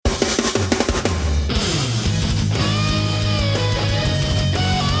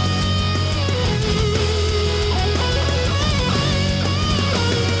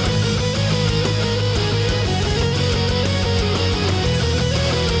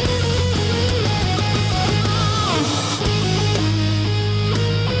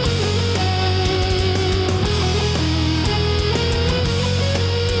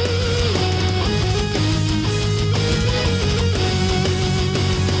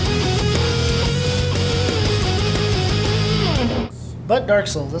But Dark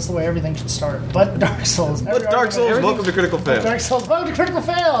Souls. That's the way everything should start. But Dark Souls. But Dark Souls, welcome to Critical Fail. Dark Souls, welcome to Critical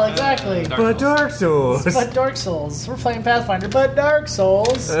Fail. Exactly. But Dark Souls. But Dark Souls. We're playing Pathfinder. But Dark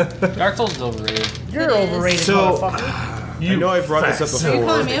Souls. Dark Souls is overrated. You're overrated, So, motherfucker. I know I brought this up Are you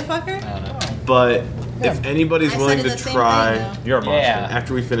calling before, me a fucker? I don't know. but if anybody's I willing said to the same try thing, You're a monster. Yeah.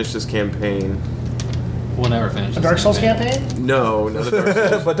 after we finish this campaign, We'll never finish A this Dark Souls campaign. campaign? no, not a Dark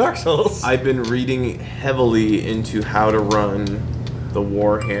Souls. But Dark Souls. I've been reading heavily into how to run the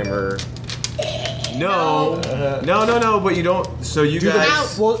Warhammer. No, but you don't. So you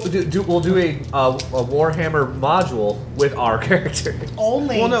guys. We'll do a Warhammer module with our character.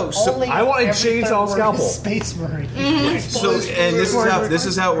 Only. Well, no, so only I want a every chainsaw third word scalpel. is Space Marine. So and this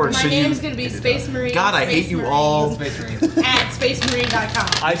is how it works. My So name's you. gonna be Space Marine. God, I hate you all. Space Marines. At spacemarine.com.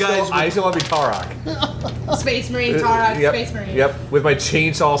 I guys still want to be Tarok. Space Marine, Tarot, Yep. Space Marine. Yep, with my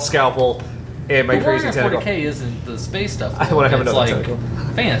chainsaw scalpel and my But crazy Warhammer tentacle. 40k isn't the space stuff. I wanna have It's another like tentacle.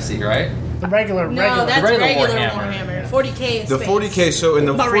 fantasy, right? The regular. No, that's regular regular Warhammer. Warhammer. 40k is The space. 40k. So in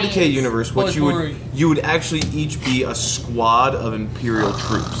the 40k Marines. universe, what Well, you would actually each be a squad of Imperial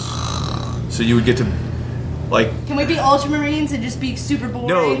troops. So you would get to, like, Can we be Ultramarines and just be super boring?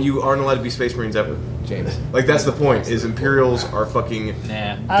 no, you aren't allowed to be Space Marines ever, James. Like that's the point. Is Imperials are fucking.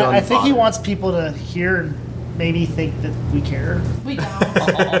 Nah. I think he fodder. wants people to hear and maybe think that we care. We don't.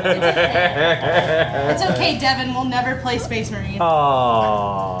 It's okay, Devin. We'll never play Space Marine.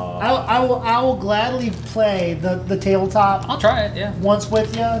 Aww. I will gladly play the tabletop I'll try it. Yeah. once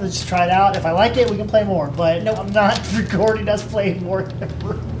with you. Let's just try it out. If I like it, we can play more. But Nope. I'm not recording us playing more. You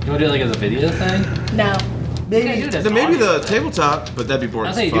want to do it like as a video thing? No. Yeah, do Maybe. it as Then maybe audio. the tabletop, but that'd be boring. I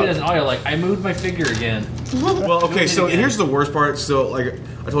as say you do it as fuck. an audio. Like I moved my figure again. Well, okay, so again. here's the worst part. So, like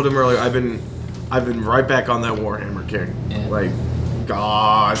I told him earlier, I've been right back on that Warhammer kick. Yeah. Like,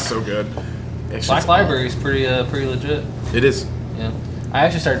 God, it's so good. It's Black just- Library is pretty legit. It is. Yeah. I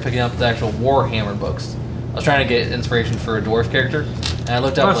actually started picking up the actual Warhammer books. I was trying to get inspiration for a dwarf character, and I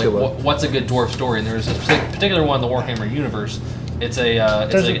looked up That's like a good one. what's a good dwarf story, and there was a particular one in the Warhammer universe. It's a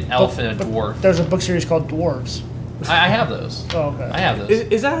There's like a an elf and a book- dwarf. There's a book series called Dwarves. I have those. Oh, okay. I have those.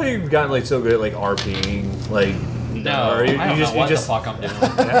 Is that how you've gotten like so good at like RPing? Like, No, or I don't know what the fuck I'm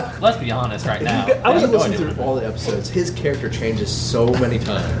doing. Let's be honest right now. I was have no listening idea. through all the episodes. His character changes so many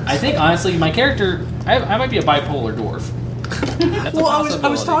times. I think honestly, my character, I might be a bipolar dwarf. That's Well, a I was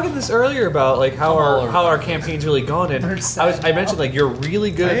possibility. talking this earlier about like how I'm all our over how our that. campaign's really gone, and We're sad I now. mentioned like you're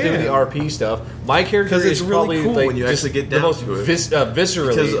really good I at doing am. the RP stuff. My character 'Cause it's is really probably cool like when you just actually get the down most to it. viscerally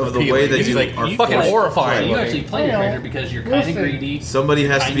Because of the way appealing. that He's you like are fucking forced to horrifying. You like- actually play your character because you're kind of Listen. greedy. Somebody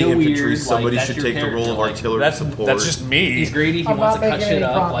has to be Kinda infantry. weird, Somebody like, should that's take your the role of character, like, artillery that's support. that's just me. He's greedy. He I'm wants not to cut making shit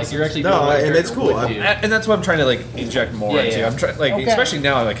any up. Like you're actually No, doing what and your it's character cool. would I'm- do. And that's what I'm trying to like inject more Yeah, into. yeah. I'm trying like Okay. especially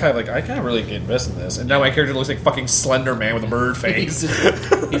now I kind of really get invested in this. And now my character looks like fucking Slender Man with a bird face.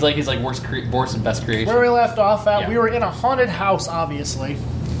 He's like worst and best creation. Where we left off at, Yeah. we were in a haunted house, obviously.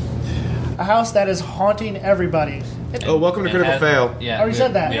 A house that is haunting everybody. Oh, welcome to And Critical Fail. Yeah, I already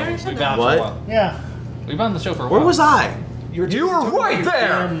said that. Yeah, You already we've said been on that. for a What? while. Yeah. We've been on the show for a Where while. was I? You were right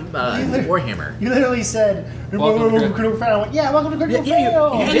there. Warhammer. You literally said, Welcome to Critical Fail. I went, yeah, welcome to Critical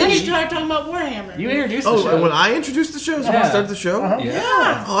Fail. And then you started talking about Warhammer. You introduced the Oh, show. and when I introduced the show, so when I Yeah. started the show.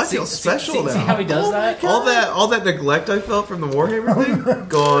 Yeah. Oh, I feel special See how now. he does that? All that neglect I felt from the Warhammer thing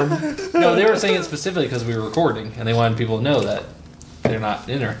gone. No, they were saying it specifically because we were recording, and they wanted people to know that they're not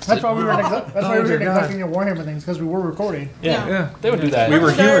interested. That's why we were, that's why we were dear God. neglecting your Warhammer things, because we were recording. Yeah, they would do that. We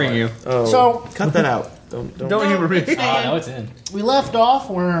were hearing you. Oh, So- cut that out. Don't. Don't humor me. No, it's in. We left off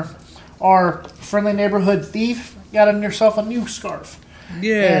where our friendly neighborhood thief got himself a new scarf.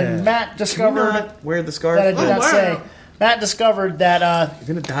 And Matt Can we discovered not wear the scarf? that I did not say. Matt discovered that You're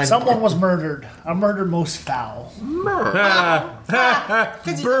gonna die. someone was murdered. A murder most foul. Bird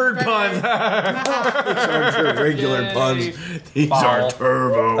puns. These aren't your regular Yay. puns. These Foul. are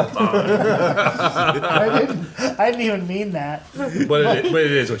turbo puns. I didn't even mean that. but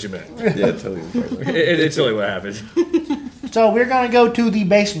it is what you meant. Yeah, totally. It's really what happened. So we're going to go to the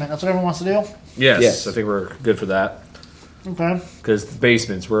basement. That's what everyone wants to do? Yes, Yes. I think we're good for that. Okay. Because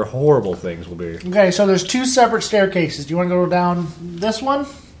basements where horrible things will be. Okay, so there's two separate staircases. Do you want to go down this one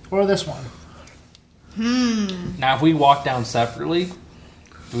or this one? Now, if we walk down separately,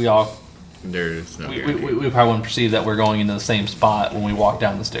 we all There's no we probably wouldn't perceive that we're going into the same spot when we walk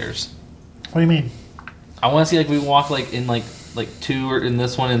down the stairs. What do you mean? I want to see like we walk like in like 2 or in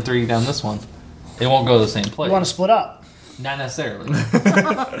this one and 3 down this one. They won't go to the same place. You want to split up? Not necessarily.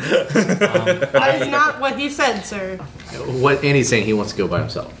 That is not what he said, sir. What Andy's saying, he wants to go by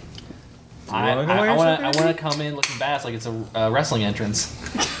himself. I want to come in looking badass like it's a wrestling entrance.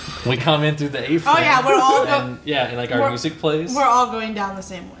 We come in through the A. Oh yeah, we're all and like our we're- music plays. we're all going down the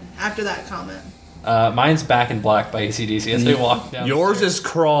same one after that comment. Mine's Back in Black by AC/DC as they walk down. Yours is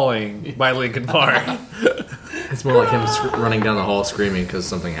Crawling by Linkin Park. It's more like him running down the hall screaming because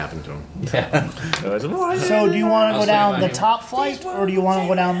something happened to him. Yeah. So do you want to go down the top flight or do you want to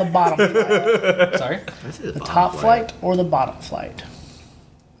go down the bottom flight? Sorry? The top flight or the bottom flight?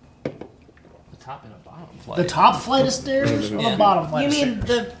 The top and a bottom flight. The top flight of stairs or the bottom flight You of mean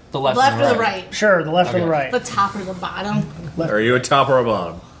stairs? the left left and or the the right. right? Sure, the left or Okay. the right. The top or the bottom? Are you a top or a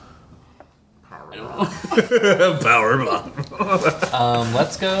bottom? Power bottom.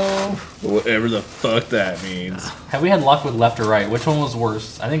 Let's go. Whatever the fuck that means. Have we had luck with left or right? Which one was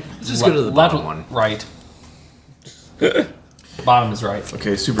worse? I think just go to the left bottom one. Right. Bottom is right.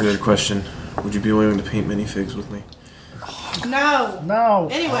 Okay, super nerd question. Would you be willing to paint minifigs with me? No. No,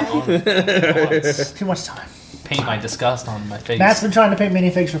 Anyway, it's too much time. Paint my disgust on my face. Matt's been trying to paint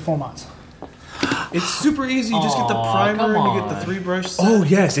minifigs for 4 months. It's super easy. You just get the Aw, primer come and you get on. the 3-brush set. Oh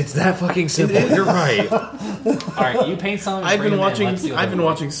yes, it's that fucking simple. You're right, All right, you paint some. and I've bring been them in. watching. Let's see what I've they been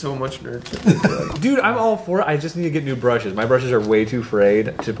look watching so much nerd. dude. I'm all for it. I just need to get new brushes. My brushes are way too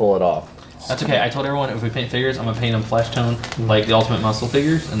frayed to pull it off. like. That's okay. I told everyone if we paint figures, I'm gonna paint them flesh tone like the Ultimate Muscle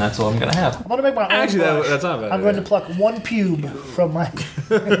figures, and that's what I'm gonna have. I'm gonna make my own Actually, brush. that's not bad. I'm going to pluck one pube from my.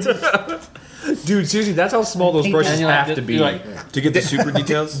 Dude, seriously, that's how small those And brushes you're like- have to be. you're like- To get the super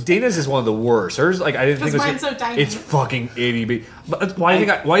details. Dana's is one of the worst. Hers, like, I didn't think it was. mine's so tiny. It's fucking itty bitty. But why do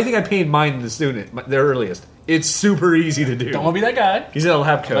you think I painted mine the student, the earliest? It's super easy to do. Don't want to be that guy. He's in a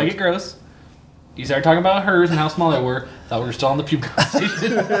lab Don't coat. get gross. You started talking about hers and how small they were. Thought we were still on the pube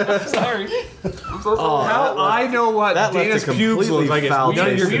conversation. I'm sorry. How I know what that left Dana's a pubes look completely like is foul none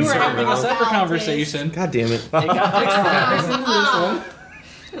of your taste. We were concern. having a separate Foul conversation. God damn it. It got mixed into this one.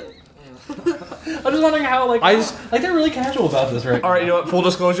 I'm just wondering how, like, they're really casual about this right All right, you know what? Full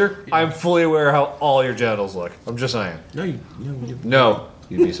disclosure, I'm fully aware how all your genitals look. I'm just saying. No,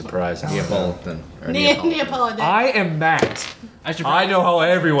 you'd be surprised. Neapolitan. Or Neapolitan. Neapolitan. I am Matt. I I know how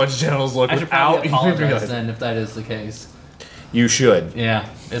everyone's genitals look I should without probably even apologize realizing. then if that is the case. You should. Yeah,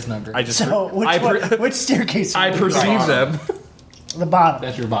 it's not great. I just. So which staircase? I are you perceive on? them. The bottom.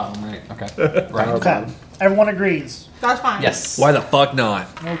 That's your bottom, right? Okay. Right. Okay. Everyone agrees. That's fine. Yes. Why the fuck not?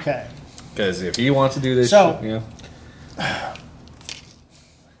 Okay. Because if he wants to do this, So- shit, yeah.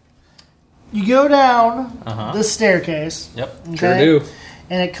 You go down Uh-huh. the staircase. Yep. Okay? Sure do.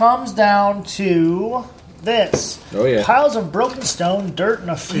 And it comes down to this. Oh, yeah. Piles of broken stone, dirt, and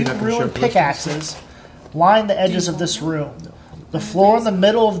a few not gonna ruined show pickaxes line the edges of this room. The floor in the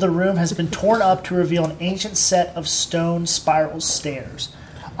middle of the room has been torn up to reveal an ancient set of stone spiral stairs.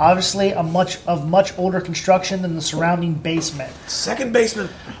 Obviously, much older construction than the surrounding basement. Second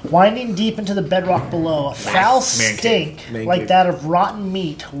basement. Winding deep into the bedrock below, a foul stink Man like cave. that of rotten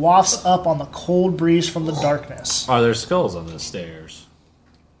meat wafts up on the cold breeze from the darkness. Are there skulls on the stairs?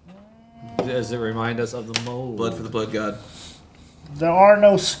 Does it remind us of the mold? Blood for the blood god. There are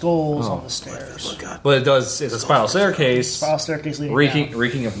no skulls on the stairs. Blood god. But it does. It's a spiral staircase, Spiral staircase leading down.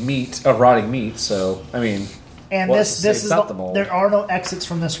 reeking of meat, of rotting meat. So I mean, And Well, this it's is not the mold. there are no exits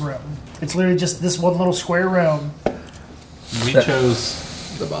from this room. It's literally just this one little square room. We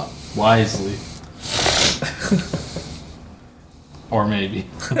chose The bottom. wisely. Or maybe.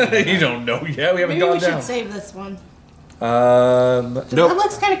 you don't know yet. We haven't Maybe we gone should down. save this one. Nope. That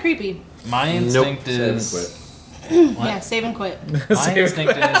looks kind of creepy. My instinct Save and is. quit. Yeah, save and quit. My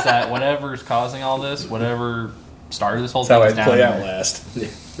instinct is that whatever's causing all this, whatever started this whole That's how thing, I is down play there.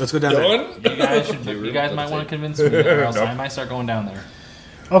 Outlast. Let's go down there. You guys might want to convince me, or else I might start going down there.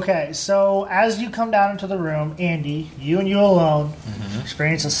 Okay, so as you come down into the room, Andy, you and you alone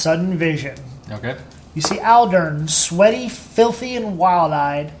experience a sudden vision. Okay. You see Aldern, sweaty, filthy, and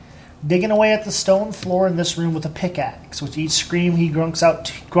wild-eyed, digging away at the stone floor in this room with a pickaxe. With each scream, he grunts out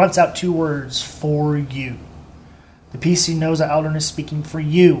 2 words: "For you." The PC knows that Aldern is speaking for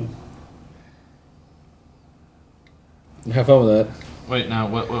you. Have fun with that. Wait, now,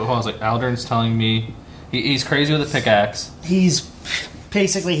 what was it? Aldern's telling me he's crazy with a pickaxe. He's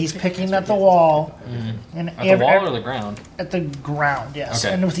picking at the wall, and At the wall or the ground? at the ground. Yes,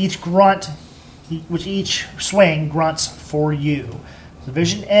 Okay. and with each grunt, with each swing, grunts for you. The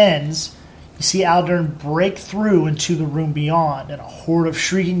vision ends. You see Aldern break through into the room beyond, and a horde of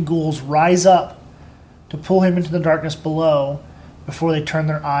shrieking ghouls rise up to pull him into the darkness below before they turn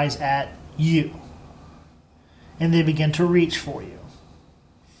their eyes at you. And they begin to reach for you.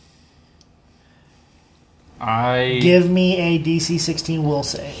 Give me a DC 16 will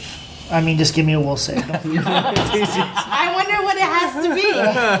save. I mean, just give me a will save. I wonder what it has to be.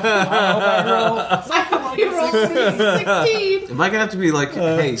 You rolled 16. Am I gonna have to be like,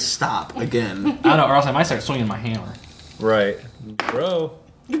 hey, stop again? I don't know, or else I might start swinging my hammer. Right. Bro.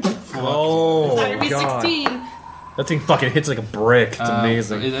 It's Oh, not gonna be God. 16. That thing fucking hits like a brick. It's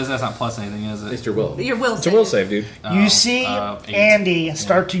amazing. That's not plus anything, is it? It's your will. Your will It's a will save, dude. You see 8. Andy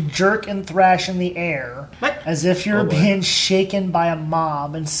start to jerk and thrash in the air What? as if you're being shaken by a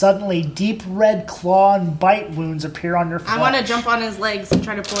mob, and suddenly deep red claw and bite wounds appear on your flesh. I want to jump on his legs and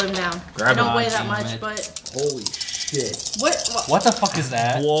try to pull him down. I don't him. weigh that Damn much, it. but Holy shit. what? What the fuck is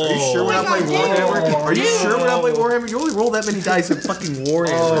that? Whoa. Are you sure we're not my playing God, Warhammer? Are you dude. sure we're not playing Warhammer? You only roll that many dice in fucking Warhammer.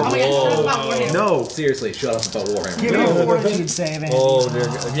 Oh my gosh, shut up about Warhammer. No. Seriously, shut up about Warhammer. Give me a fortitude save, Andy. Oh, dear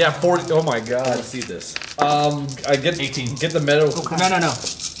God. Yeah, 40. Oh, my God. Let's see this. I get 18. Get the medal. No.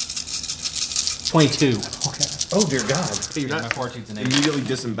 22. Oh, dear God. You're My not fortune's an 8. immediately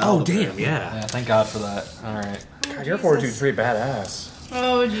disemboweled. Oh, damn, yeah. Yeah, thank God for that. Alright. God, your fortitude's pretty badass.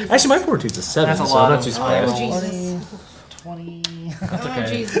 Oh Jesus. Actually, my fortitude's a 7, That's a so lot I'm not of- too Oh surprised. Jesus. 20. Oh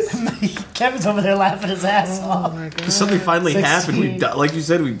okay. Jesus. Kevin's over there laughing his ass off. Something finally 16. happened. Like you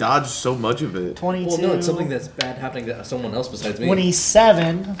said, we dodged so much of it. 22. Well, no, it's something that's bad happening to someone else besides me.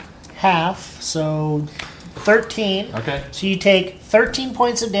 27, half, so 13. Okay. So you take 13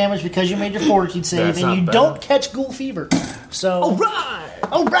 points of damage because you made your fortitude save, That's and not you bad. don't catch ghoul fever. So,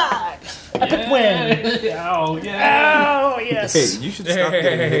 alright! Epic win! Oh, yeah. Oh, yes! Hey, you should stop Hey,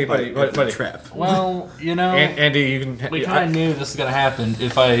 getting hey, hit by buddy. the trap. Well, you know, Andy, you can. we kind of knew this was going to happen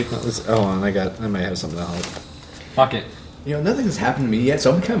if I... Hold on, I might have something to help. Fuck it. You know, nothing has happened to me yet,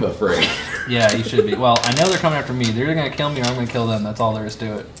 so I'm kind of afraid. Yeah, you should be. Well, I know they're coming after me. They're going to kill me or I'm going to kill them. That's all there is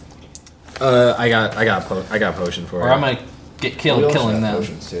to it. I got a potion for Or you. I'm going to get We killed also killing have them.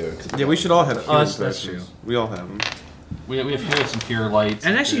 potions, too, 'cause- Yeah, we should all have healing that's potions. true. We all have them. We have some pure lights.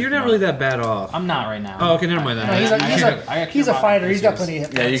 And actually, you're not really that bad off. I'm not right now. Oh, okay, never mind then. No, he's I a, got he's cure a fighter. He's got issues. plenty of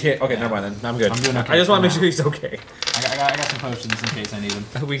hit Yeah, you points. can't. Okay, never mind then. I'm good. I'm doing okay I just want to make for sure he's okay. I got some potions in case I need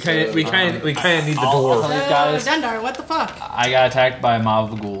them. We kind of need the I'll dwarf. tell you Oh, guys, Dundar, what the fuck? I got attacked by a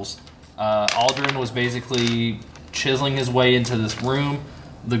mob of ghouls. Aldrin was basically chiseling his way into this room.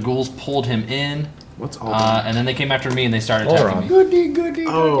 The ghouls pulled him in, What's all and then they came after me and they started attacking me. Goody.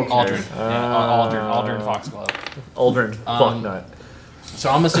 Oh, Aldrin, Aldrin Foxglove. Aldrin, fucknut. So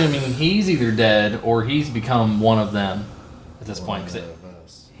I'm assuming he's either dead or he's become one of them at this point. 'Cause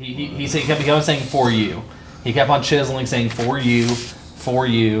he kept saying for you. He kept on chiseling, saying for you,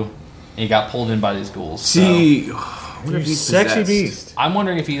 and he got pulled in by these ghouls. So See, what if You he's sexy possessed? beast. I'm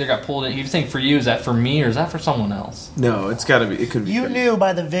wondering if he either got pulled in. He was saying for you. Is that for me or is that for someone else? No, it's got to be. It could be. You fake. knew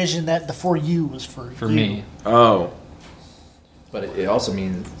by the vision that the for you was for For you. me. Oh, But it also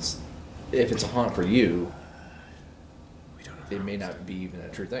means if it's a haunt for you, it may not be even a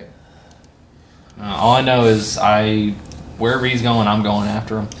true thing. All I know is wherever he's going, I'm going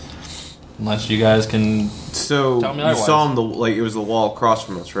after him. Unless you guys can. so Tell me you otherwise. saw him it was the wall across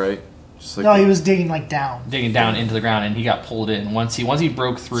from us, right? Just like No, he was digging like down. Digging down into the ground, and he got pulled in. Once he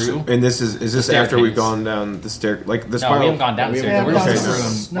broke through. And this is this The after we've staircase. gone down the stair, like the No, spiral? we haven't gone down the We stairs. haven't We're gone just in down the the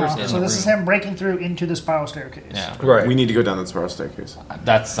room. stairs. We're No, just in so the this is room. him breaking through into the spiral staircase. Yeah, Right. We need to go down the spiral staircase.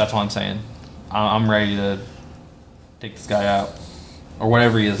 that's what I'm saying. I'm ready to take this guy out, or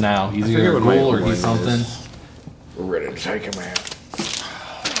whatever he is now. He's forget either a what my ghoul or line he's something. is. We're ready to take him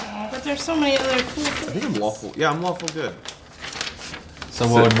out. But there's so many other cool I think things. I'm lawful. Yeah, I'm lawful good. So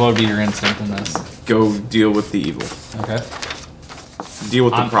what would be your instinct in this? Go deal with the evil. Okay. Deal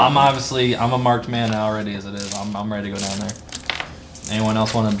with the I'm problem. obviously I'm a marked man now already as it is. I'm ready to go down there. Anyone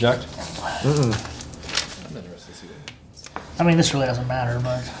else want to object? I'm interested to see that. I mean, this really doesn't matter,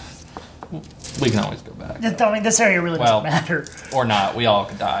 but We can always go back. I mean, this area really Well- doesn't matter Or not. We all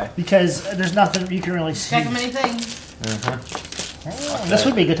could die. because there's nothing you can really see. Check many things. Oh, this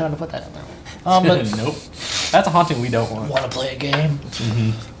would be a good time to put that in there. But Nope. That's a haunting we don't want. want to play a game?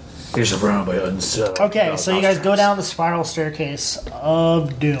 You're surrounded by unsolved. Okay, so you guys go down the spiral staircase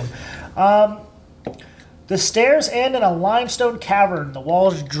of doom. The stairs end in a limestone cavern. The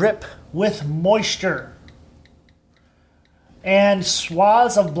walls drip with moisture. And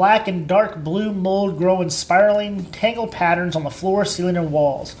swaths of black and dark blue mold grow in spiraling, tangled patterns on the floor, ceiling, and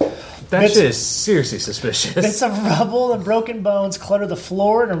walls. That Bits- shit is seriously suspicious. Bits of rubble and broken bones clutter the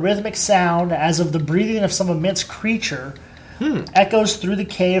floor, and a rhythmic sound, as of the breathing of some immense creature, echoes through the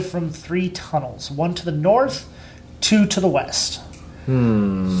cave from 3 tunnels. 1 to the north, 2 to the west.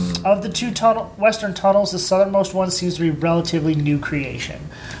 Of the 2 western tunnels, the southernmost one seems to be relatively new creation.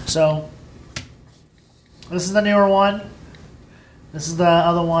 So, this is the newer one. This is the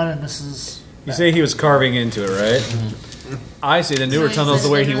other one, and this is... You say he was carving into it, right? I see the newer tunnel's the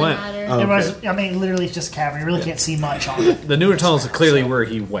way he went. It was, I mean, literally it's just cavern. You really can't see much on it. The newer tunnel's clearly where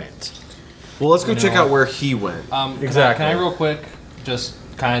he went. Well, let's go check out where he went. Exactly. Can I real quick just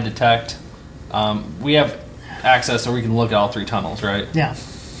kind of detect? We have access so we can look at all 3 tunnels, right? Yeah.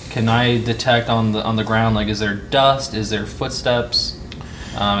 Can I detect on the ground? Like, is there dust? Is there footsteps?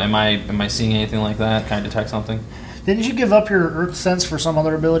 Am I seeing anything like that? Can I detect something? Didn't you give up your earth sense for some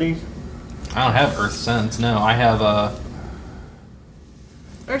other ability? I don't have earth sense. No, I have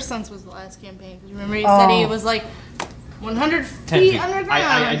Earth Sense was the last campaign. 'Cause remember he said he was like 100 10 feet feet. underground.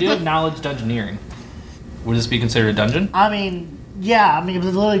 I do have knowledge dungeoneering. Would this be considered a dungeon? I mean, yeah. I mean, it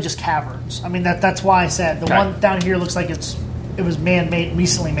was literally just caverns. I mean, that's why I said the Okay. one down here looks like it was man-made,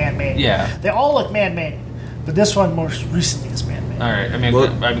 recently man-made. Yeah. They all look man-made, but this one most recently is man-made. All right. I mean, Well,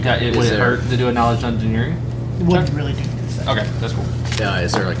 would it hurt to do a knowledge dungeoneering? It wouldn't really do anything. Okay, that's cool. Yeah,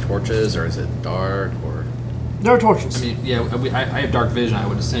 is there like torches or is it dark or? There are torches. I mean, yeah, I have dark vision. I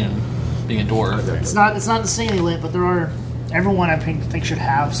would assume, being a dwarf. It's not insanely lit, but there are. Everyone I think should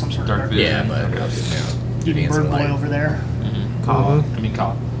have some sort of Dark dark vision. Yeah, but Even Bird Boy over there. Call. I mean,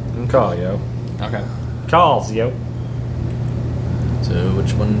 call. Call, yo. Okay. Calls, yo. So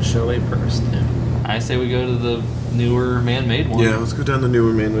which one shall we first? Yeah. I say we go to the newer man-made one. Yeah, let's go down the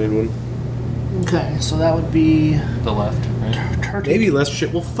newer man-made one. Okay, so that would be The left, right? Turkey. Maybe less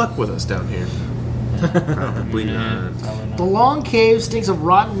shit will fuck with us down here. Probably not. The long cave stinks of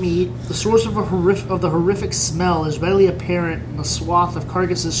rotten meat. The source of the horrific smell is readily apparent in the swath of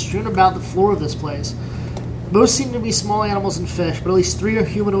carcasses strewn about the floor of this place. Most seem to be small animals and fish, but at least 3 are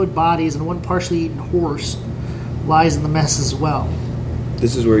humanoid bodies, and 1 partially eaten horse lies in the mess as well.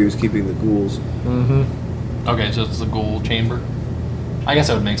 This is where he was keeping the ghouls. Okay, so it's the ghoul chamber. I guess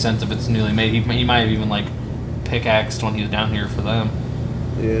that would make sense if it's newly made. He might have even like pickaxed when he was down here for them.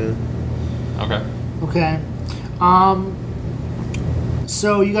 Yeah. Okay. Okay.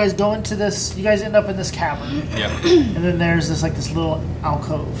 So you guys go into this. You guys end up in this cavern, Yep. and then there's this little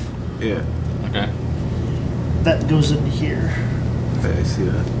alcove Yeah. Okay. that goes into here. Okay, I see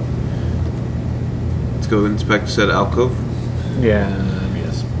that. Let's go inspect said alcove. Yeah,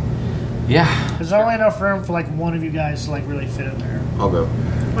 yes. Yeah. There's only enough room for one of you guys to really fit in there. I'll go.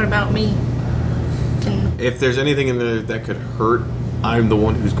 What about me? Can, If there's anything in there that could hurt, I'm the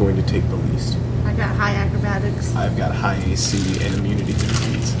one who's going to take the least. I got high acrobatics. I've got high AC and immunity to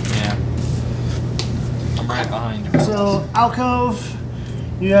disease. Yeah. I'm right behind you. So alcove,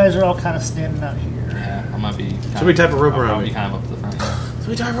 you guys are all kind of standing out here. Yeah, I'm gonna be. Somebody type a rope around I'll me. be kind of up to the front. Yeah.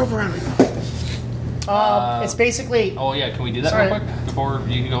 Somebody tie a rope around me. It's basically. Oh yeah, can we do that Sorry. real quick before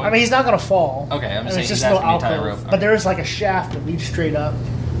you go? I mean, he's not gonna fall. Okay, I'm just I mean, saying it's just he's a little asking me to tie a alcove, rope. but there is a shaft that leads straight up.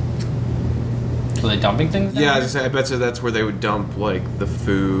 Are they dumping things? down Yeah, I here? was gonna say, I bet you that's where they would dump the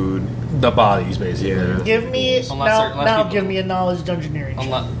food. The bodies, basically. Yeah. Give me Unless now. people- Give me a knowledge dungeoneering.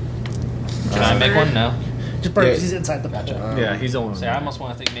 check. Can I make one? No. Just burn Yeah. because he's inside the gotcha. Yeah, he's the one. See, I almost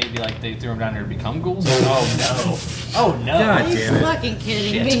want to think maybe they threw him down here to become ghouls. Oh no! Oh no! God Are you damn it. fucking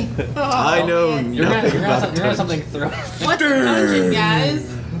kidding Shit. me? Oh, I know man. You're gonna, nothing you're gonna, about you're gonna have dungeons. something throw. What's a dungeon,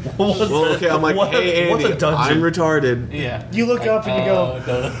 guys? Well, okay, I'm like, What- hey what's a Andy, dungeon? I'm retarded. Yeah. You look up and you go,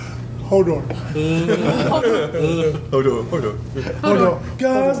 No. hold on, Hold on. hold on.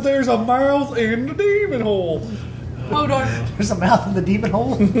 Guys, there's a mouth in the demon hole. Hold on. There's a mouth in the demon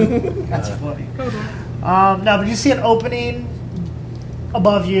hole. That's funny. No, but you see an opening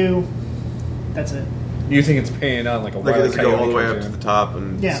above you. That's it. You think it's paying on like a Like Wile it could go all the way Coyote up to the cartoon. top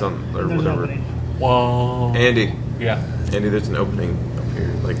and Yeah, some or there's an whatever. opening. Whoa. Andy, Yeah. there's an opening up here.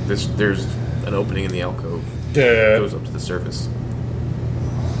 Like this, there's an opening in the alcove. It Duh. goes up to the surface.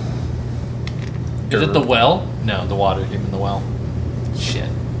 Is it the well? No, the water came in the well. Shit.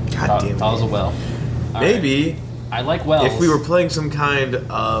 God damn it. That was a well. All Maybe right. I like wells. if we were playing some kind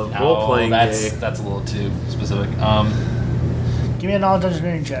of No, role-playing that's game. that's a little too specific. Give me a knowledge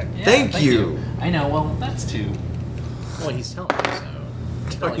engineering check. Yeah, Thank you. I know. Well, that's two. Well, he's telling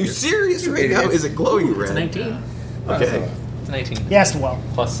you so. Are you serious right now? Is it glowing red? It's an 18. Okay. It's an 18. Yeah, it's the well.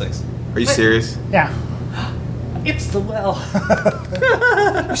 Plus 6. Are you serious? Yeah. It's the well.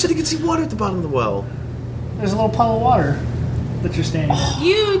 You said you could see water at the bottom of the well. There's a little puddle of water that you're standing in.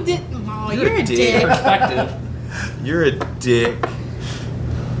 You did. Oh, you're a dick. Perspective. You're a dick.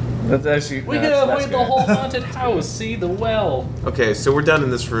 That's actually. We could avoid the whole haunted house. See the well. Okay, so we're down in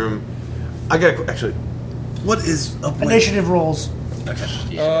this room. I got actually. What is up with Initiative rolls.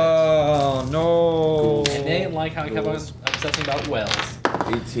 Oh no! And they didn't like how I kept obsessing about wells.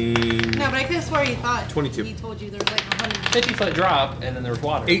 18? No, but I could have swore you thought 22. he told you there was like 100. 50-foot drop, and then there was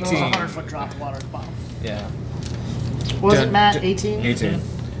water. There was a 18. 100-foot drop of water at the bottom. Yeah. What was it, Matt? 18? 18.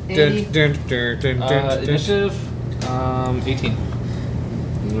 80? Initiative. 18.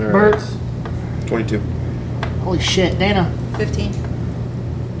 Bert? 22. Holy shit. Dana? 15.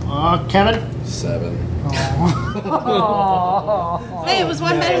 Kevin? 7. Hey, it was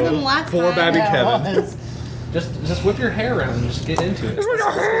one better than the last Poor time. baby Yeah, Kevin. it was. Just whip your hair around and just get into it.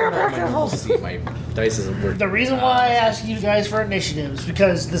 See, my dice isn't working. The reason why I asked you guys for initiatives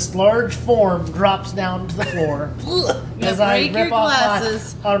because this large form drops down to the floor as I break your rip off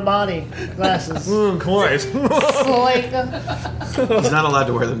glasses. my Armani glasses. Quite. Like, He's not allowed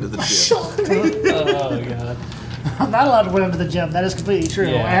to wear them to the gym. Oh god. I'm not allowed to wear them to the gym. That is completely true.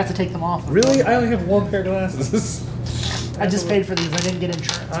 Yeah. I have to take them off. Really? I only have one pair of glasses. I just paid for these. I didn't get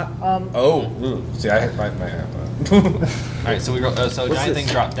insurance. See, I might have All right, so we so giant thing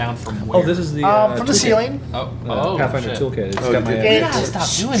dropped down from where? Oh, this is the From the ceiling, Pathfinder shit. toolkit. It's Oh, got my. you did? it You gotta stop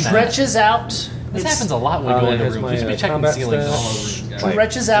doing that. stretches out. This It's- happens a lot when we go it into has rooms. my, You should be checking combat ceilings all stats. over. guys.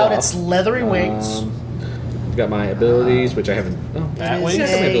 Stretches out its leathery wings. I've got my abilities, which I haven't. Oh, Bat It wings? is Yeah, I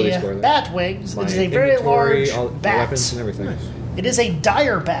got my ability score a in there. bat wings. My It is a very inventory, large all the bat. weapons and everything. It is a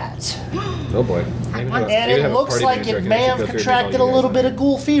dire bat, Oh boy. and it looks like it may have contracted a little bit of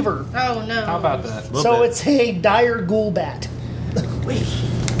ghoul fever. Oh no. How about that? So it's a dire ghoul bat.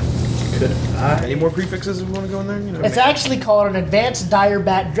 Any more prefixes we want to go in there? You know, It's actually called an advanced dire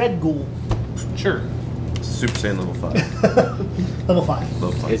bat dread ghoul, Sure. Super Saiyan level 5. level 5.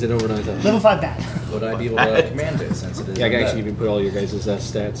 Level 5. Is it over 9,000? Level 5 bat. Would I be able to command it since it is? Yeah, I can undead? actually even put all your guys'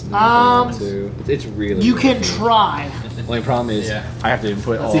 stats in Um, too. It's really. You really can cool. try. The only problem is Yeah. I have to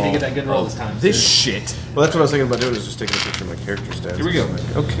input Let's all. see if you get that good roll this time. This shit. Well, that's what I was thinking about doing, is just taking a picture of my character stats. Here we go.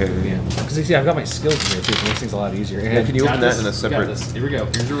 Like, okay. Yeah. Because you see, I've got my skills in there too, so it makes things a lot easier. And Yeah, can you Got open that this. in a Got separate... this. Here we go.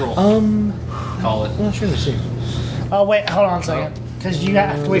 Here's your roll. Call it. Well, sure, let's see. Oh, wait, hold on a second. Because you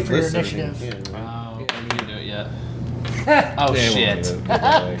have to wait for your List everything. initiative. Yeah. Oh, we didn't do it yet. Oh Yeah, it won't shit! do it.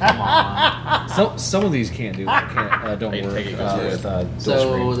 Come Come on. Some of these can't do. Don't Hey, work take it, with dual So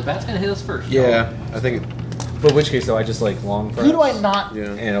screen. the bat's gonna hit us first. Yeah, I think... But in which case, though, I just like long press. Who do I not? Yeah.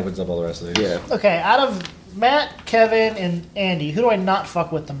 And it opens up all the rest of these. Yeah. Okay, out of Matt, Kevin, and Andy, who do I not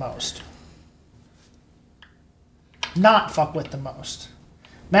fuck with the most? Not fuck with the most.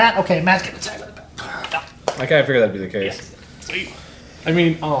 Matt, okay, Matt's gonna attack with the bat. I kind of figured that'd be the case. I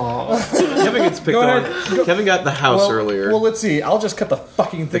mean, Kevin gets picked Go on. ahead. Kevin got the house earlier. Well, let's see. I'll just cut the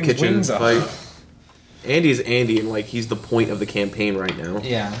fucking the thing's kitchen wings off. fight. Andy's Andy, and like he's the point of the campaign right now.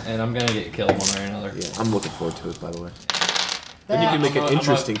 Yeah, and I'm gonna get killed one way or another. Yeah, I'm looking forward to it. By the way, That- you can make an I'm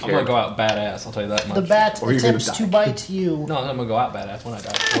interesting gonna, I'm gonna character. go out badass. I'll tell you that much. the bat Or you're gonna attempts die. to bite you. No, I'm gonna go out badass when I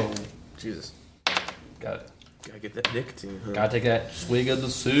die. Whoa. Jesus, Got it. gotta get that nicotine. Huh? Gotta take that swig of the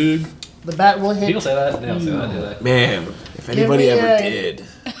sig. The bat will hit People say that. They don't say that, do they? Man, if anybody me ever a- did,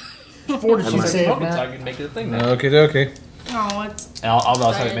 fortitude I'm save, smoking, so I Matt. can make it a thing now. Okay. Oh, it's I'll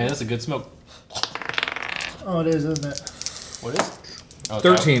tell you, man, it's a good smoke. Oh, it is, isn't it? What is? Oh,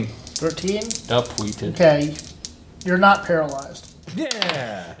 13. 13? Up-tweeted. Okay, you're not paralyzed.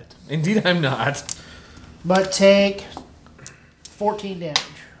 Yeah. Indeed, I'm not. But take 14 damage.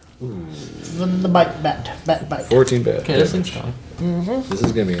 From the bat bite. 14 bad. Okay, this thing's strong. This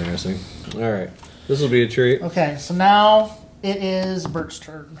is gonna be interesting. All right. This will be a treat. Okay, so now it is Bert's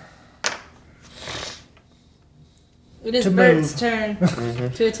turn. it is To Bert's move.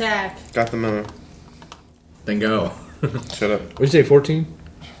 turn to attack. got the memo. Then go. Shut up. What'd you say, 14?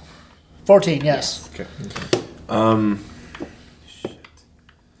 14, yes. Okay. Shit.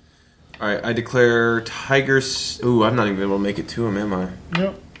 All right, I declare Tigers. Ooh, I'm not even able to make it to him, am I?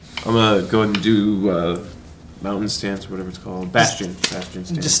 Yep. I'm gonna go ahead and do mountain stance, or whatever it's called, bastion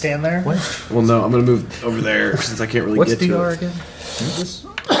stance. Just stand there. Well, no, I'm gonna move over there since I can't really What's get to DR it. again?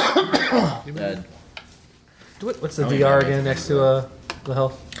 Dead. What's the Oh, DR yeah. again next to the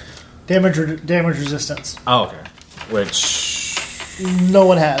health? Damage resistance. Oh, okay. Which No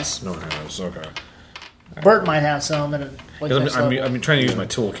one has. no one has. Okay. Bert might have some. And like I'm next level. trying to use my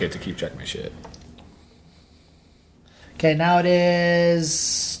toolkit to keep checking my shit. Okay, now it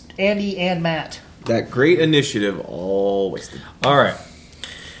is Andy and Matt. That great initiative all wasted. All right.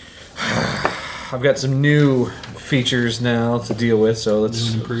 I've got some new features now to deal with, so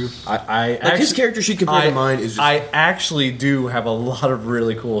let's Improve. I Like his character sheet compared to mine is just. I actually do have a lot of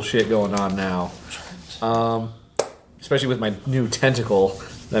really cool shit going on now. Especially with my new tentacle,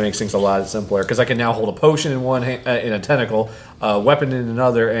 that makes things a lot simpler because I can now hold a potion in one hand, in a tentacle, a weapon in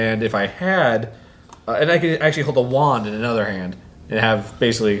another, and if I had, and I could actually hold a wand in another hand and have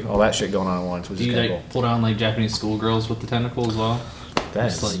basically all that shit going on at once, which Do is you kind like of cool. pull down like Japanese schoolgirls with the tentacle as well?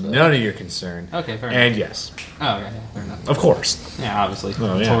 That's just like- none of your concern. Okay, fair And yes, Oh, okay, yeah, fair enough. of course. Yeah, obviously.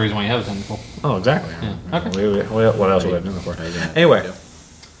 Oh, That's yeah. the reason why you have a tentacle. Oh, exactly. Yeah, okay. What else would I do that for? Anyway.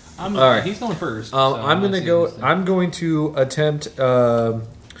 All right. He's going first. I'm let's gonna see go. this thing. I'm going to attempt.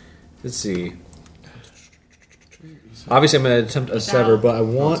 Let's see. Obviously, I'm going to attempt a sever, but I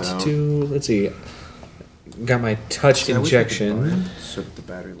want out. to. Let's see. Got my touch injection. So the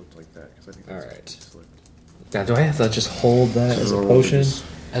battery looked like that. 'Cause I think that's Alright. slick. Now, do I have to just hold that as a Roll potion? just-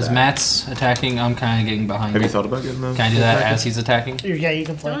 As Matt's attacking, I'm kind of getting behind Have you him. thought about getting those? Can I do that as he's attacking? Yeah, you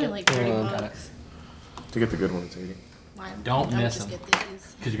can It's flank only it. like 30 Hold on. bucks. To get the good one, it's 80. Why? Don't I would miss just him. get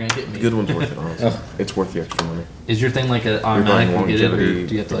these. Because you're gonna get The me. good one's worth it, honestly. It's worth the extra money. Is your thing like an buying automatic? You get it, or longevity.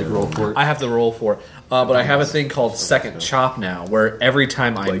 do you have to like roll for it? I have to roll for it. But I have a thing called second chop now, where every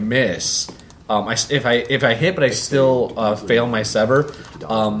time I miss, if I hit but I still fail my sever,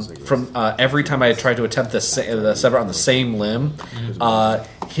 from every time I try to attempt the sever on the same limb,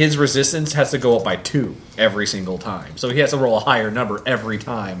 his resistance has to go up by 2 every single time. So he has to roll a higher number every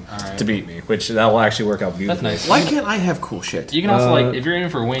time Alright. to beat me, which that will actually work out That's beautifully. nice. Why can't I have cool shit? You can also like if you're aiming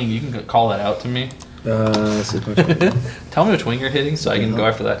for wing, you can call that out to me. Let's see which one. Tell me which wing you're hitting, so I can go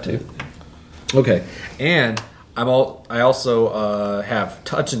after that too. Okay, and I also have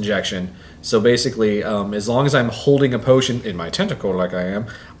touch injection. So basically, as long as I'm holding a potion in my tentacle, like I am,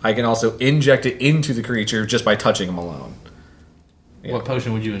 I can also inject it into the creature just by touching him alone. Yeah. What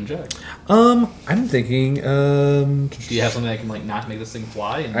potion would you inject? I'm thinking. Do you have something that can like not make this thing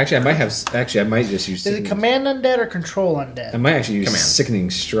fly? And Actually, I might have. Actually, I might just use. Is it Sickening- command undead or control I undead? might actually use Command. sickening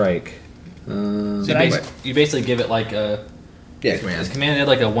strike. so you, Did I- you basically give it like a. Yeah, Is command. command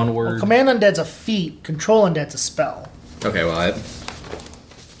like a one word? Well, command undead's a feat. Control undead's a spell. Okay, well,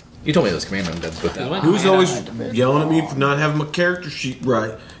 you told me those command undeads with that. When- Who's Yeah, always I admit. yelling at me for not having my character sheet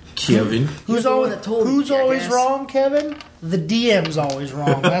right? Kevin. Who's the one always that told me, who's always jackass. wrong, Kevin? The DM's always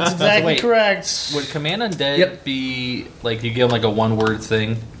wrong. That's exactly Wait. correct. Would command undead Yep. be like you give them like a one word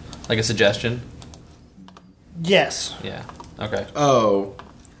thing, like a suggestion? Yes. Yeah. Okay. Oh,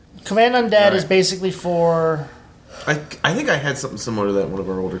 Command undead Alright. is basically for I think I had something similar to that in one of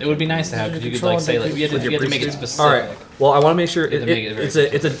our older. It would be nice to have because you could Control like say like undead you have to, with your you have to make it priest. specific. All right. Well, I want to make sure You have to make it very it's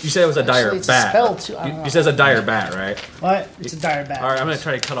a. You said it was a dire Actually, it's a bat. spell, too. I don't know. You said it's a dire bat, right? what? It's a dire bat. All right, I'm gonna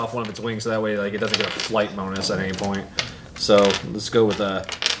try to cut off one of its wings so that way, like, it doesn't get a flight bonus at any point. So let's go with I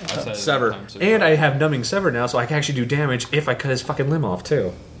said it sever, time, so- and I have numbing sever now, so I can actually do damage if I cut his fucking limb off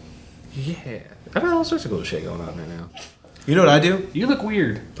too. Yeah, I got all sorts of cool shit going on right now. You know what I do? You look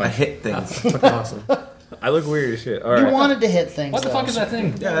weird. I hit things. Fucking awesome. I look weird as shit. All You right. wanted to hit things. What the though. fuck is that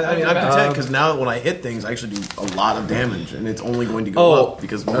thing? Yeah, I mean, I'm content because now when I hit things, I actually do a lot of damage, and it's only going to go Oh, up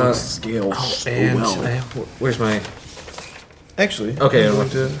because one scales so And well. where's my? Actually, Okay, I'm going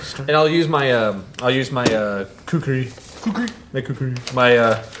to start. And I'll use my kukri,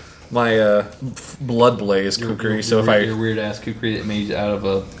 my blood blaze kukri. So if your weird ass kukri that made out of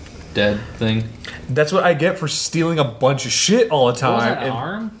a dead thing. that's what I get for stealing a bunch of shit all the time. What was that, And-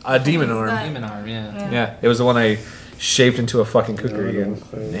 arm? A demon What is arm. that? Demon arm, yeah. Yeah, it was the one I shaped into a fucking kukri,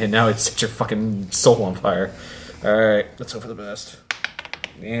 and now it sets your fucking soul on fire. All right, let's hope for the best.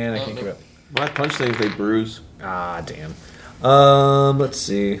 And I can't keep it. When I punch things, they bruise. Ah, damn. Let's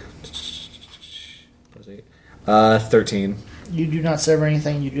see. 13. You do not sever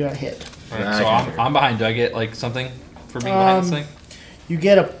anything. You do not hit. Alright, I so can't figure. I'm behind. Do I get like something for being behind this thing? You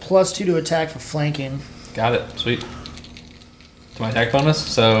get a +2 to attack for flanking. Got it. Sweet. To my attack bonus.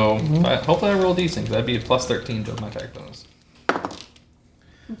 So hopefully I roll decent. That'd be a plus 13 to my attack bonus.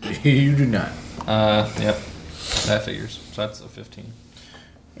 You do not. Yep. That figures. So that's a 15.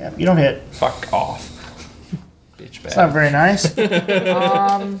 Yeah, you don't hit. Fuck off. Bitch bad. It's not very nice.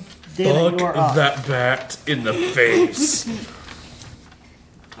 Dana, you are up. that bat in the face.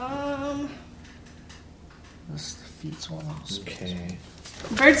 This defeats one of those. Okay.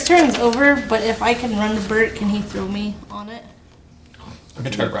 Bert's turn is over, but if I can run to Bert, can he throw me on it? I'm gonna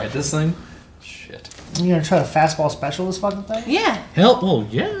try to ride this thing. Shit. You gonna try to fastball special this fucking thing? Yeah, Help? Well,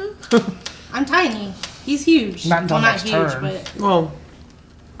 yeah. I'm tiny. He's huge. Not until well, not next huge, turn. but Well,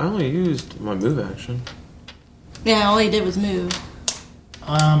 I only used my move action. yeah, all he did was move.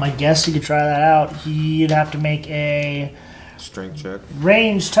 I guess you could try that out. You'd have to make a Strength check.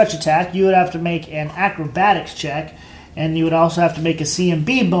 ranged touch attack. You would have to make an acrobatics check, and you would also have to make a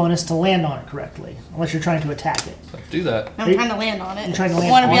CMB bonus to land on it correctly, unless you're trying to attack it. So do that. I'm trying to land on it. You're trying to I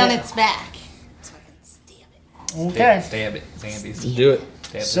land want to be on on it? its back. So I can stab it. Okay. Stab it. Zambies. Do it.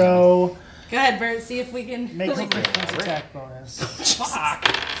 Stab So Go ahead, Bert. See if we can. make a defense attack bonus. Fuck.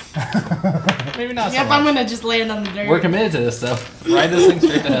 Maybe not Yep, so I'm much. gonna just land on the dirt. We're committed to this though. Ride this thing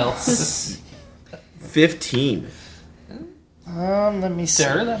straight to hell. 15. Let me see.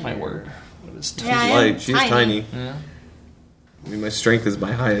 Sarah, that might work. She's Yeah, I am light. She's tiny. Yeah. I mean, my strength is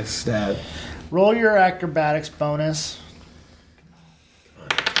my highest stat. Roll your acrobatics bonus.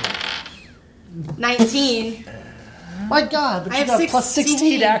 19. My God, but I you have got plus 16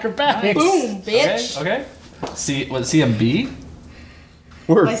 16. acrobatics. Boom, bitch. Okay. CMB?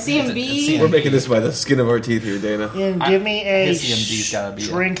 By CMB. We're making this by the skin of our teeth here, Dana. And give me a his CMB's gotta be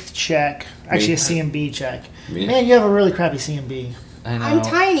strength check. Actually, a CMB check. Me? Man, you have a really crappy CMB. I know. I'm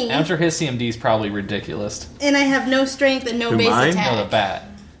tiny. I'm sure his CMD is probably ridiculous. And I have no strength and no Who, base mine? attack. No, the bat.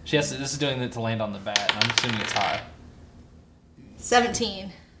 This is doing it to land on the bat, and I'm assuming it's high.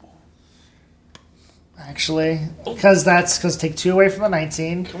 17. Actually, because take 2 away from the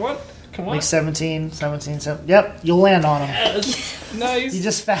 19. Come on. Make 17. Yep, you'll land on him. Nice. You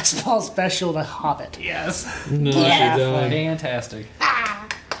just fastball special to Hobbit. Yes. Yeah. Fantastic.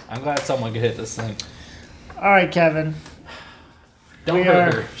 I'm glad someone could hit this thing. All right, Kevin. Don't We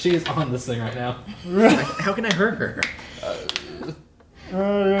hurt are- her. She is on this thing right now. How can I hurt her? I'm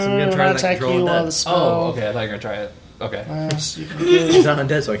gonna try gonna to attack control you that. while the spell. Oh, okay. I thought you were gonna try it. Okay. Yes, you can She's not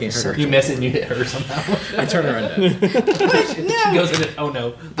undead, so I can't hurt her. You miss it and you hit her somehow. I turn her undead. She goes in it. Oh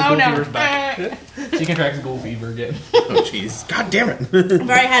no. The Oh ghoul no. fever's back. She contracts ghoul fever again. Oh jeez. God damn it. I've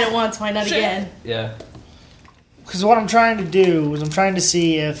already had it once, why not again? Yeah. Because what I'm trying to do is I'm trying to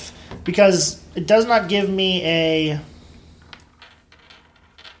see if, because it does not give me a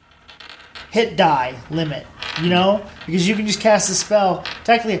hit die limit, you know? Because you can just cast the spell.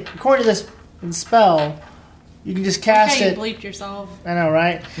 Technically, according to this spell, you can just cast Okay, you it. bleeped yourself. I know,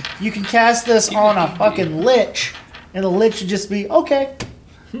 right? You can cast this on a fucking lich, and the lich would just be, okay,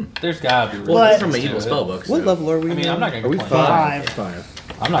 There's gotta be rules. But- From my to evil it. spell books. What level are we? I mean, I'm not gonna Are we complain. Five.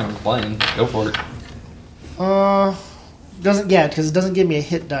 I'm not gonna complain. Go for it. because it doesn't give me a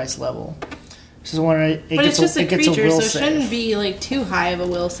hit dice level. This is when it But it's just a gets a creature, will so it save. shouldn't be like too high of a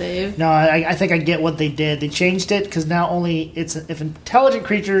will save. No, I think I get what they did. They changed it because now only if intelligent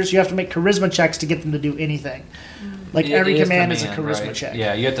creatures, you have to make charisma checks to get them to do anything. Like It every is command is a charisma right? check.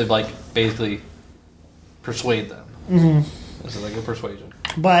 Yeah, you have to like basically persuade them. Mm-hmm. This is like a persuasion.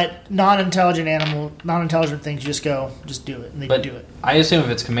 But non-intelligent things, you just just do it, and they But do it. I assume if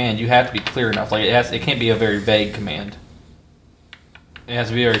it's command, you have to be clear enough. Like it can't be a very vague command. It has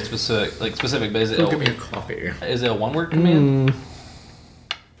to be very specific. Like specific, but is it Go get me a coffee. is it a one word command?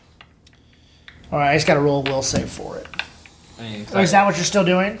 All right, I just got to roll a will save for it. I mean, Oh, is that what you're still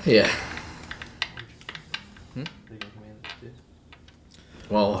doing? Yeah.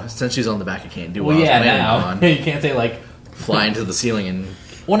 Well, since she's on the back, I can't do what Well, I was yeah, planning now on. you can't say like. Fly into the ceiling and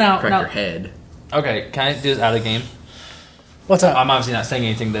Well, now, crack her head. Okay, can I do this out of the game? What's up? I'm obviously not saying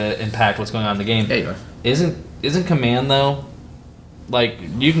anything to impact what's going on in the game. Yeah, you are. Isn't command though? Like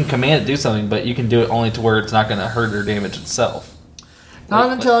you can command it to do something, but you can do it only to where it's not going to hurt or damage itself.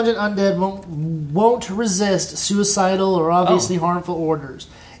 Non-intelligent undead won't resist suicidal or obviously Oh. harmful orders.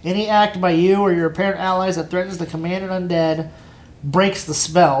 Any act by you or your apparent allies that threatens the commanded undead breaks the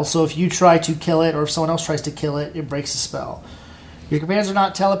spell. So if you try to kill it or if someone else tries to kill it, it breaks the spell. Your commands are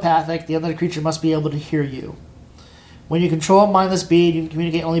not telepathic. The undead creature must be able to hear you. When you control a mindless being, you can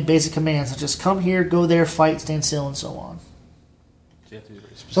communicate only basic commands such as come here, go there, fight, stand still, and so on.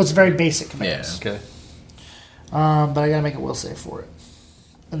 So it's very basic commands. Yeah. Okay. But I gotta make a will save for it.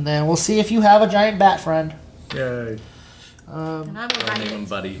 And then we'll see if you have a giant bat friend. Yay. And I'm I'll a name him riot.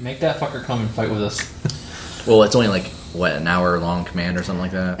 Buddy. Make that fucker come and fight with us. Well, it's only like, what, an hour long command or something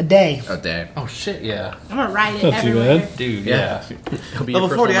like A that? day. A day. Oh shit, yeah, I'm gonna ride it Not too everywhere. bad. dude, Yeah. yeah. It'll be Level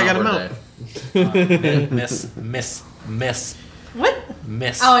your 40, I personal got him mount out. day. Miss. What?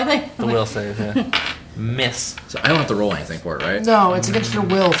 Miss. Oh, I think. The will save, yeah. Miss. So I don't have to roll anything for it, right? No, it's against your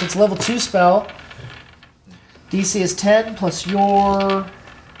will. So it's a level 2 spell. DC is 10 plus your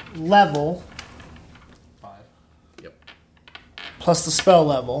level Yep. plus the spell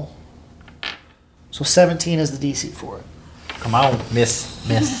level. So 17 is the DC for it. Come on, miss.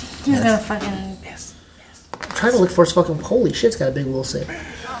 He's gonna fucking. I'm trying to look for its fucking. Holy shit, it's got a big will save.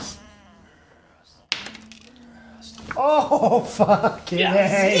 Oh, fucking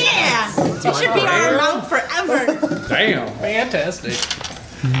hey. Yeah! It should be our mount forever. Damn, fantastic.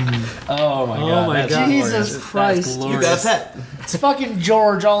 Oh my god. my that's God. glorious. Jesus Christ. That's You got a glorious. pet. It's fucking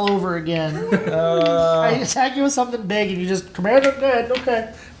George all over again. I attack you with something big and you just command it dead.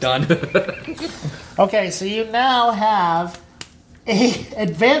 Okay. Done. Okay, so you now have a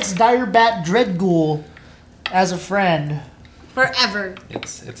advanced dire bat dread ghoul as a friend Forever.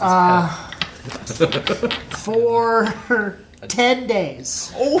 it's his for 10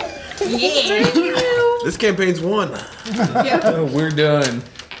 days. Yeah. This campaign's won. Oh, we're done.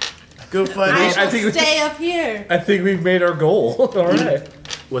 Go fight I it. shall think we- stay up here. I think we've made our goal. All right.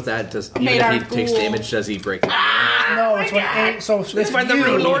 With that, does Made even our if he takes ghoul. damage, does he break it? No, it's when so let's find the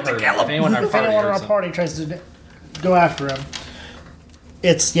Rune Lord to kill him. If anyone in our If party anyone in our hurts him. party tries to go after him,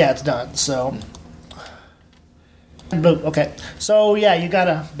 it's done. So, boom. Okay, so yeah, you got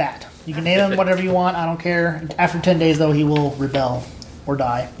a bat. You can name him whatever you want. I don't care. After 10 days, though, he will rebel or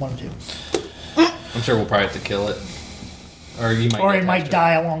die. One of two. I'm sure we'll probably have to kill it. Or you might. Or get he might attached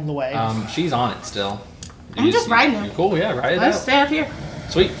die along the way. to it. She's on it still. I'm just riding him. You're cool, yeah, ride it Let's out. stay out here.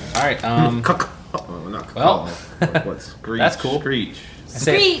 Sweet. All right. Not Well, what's Screech? that's cool. Screech.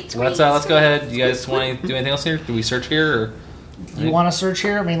 Screech, Let's go ahead. You guys want to do anything else here? Do we search here? Or? You want to search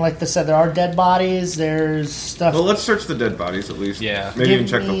here? I mean, like I said, there are dead bodies. There's stuff. Well, let's search the dead bodies at least. Yeah. Maybe even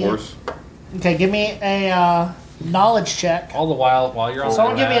Give check the me- horse. Okay, give me a knowledge check. All the while you're on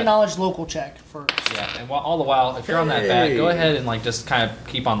Someone that give me a bat- knowledge local check first. Yeah, and all the while, if you're on that bat, go ahead and like just kind of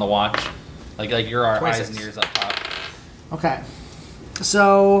keep on the watch, like you're our eyes 26. and ears up top. Okay.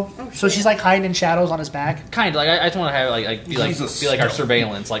 So she's like hiding in shadows on his back. Kind of like I just want to have be like our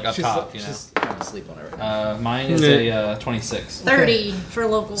surveillance like up She's, top, you know. she's trying to sleep on it right now. Mine is a 26. 30 for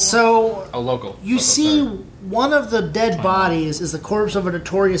local. So Oh, local. you Local, see sorry. one of the dead bodies is the corpse of a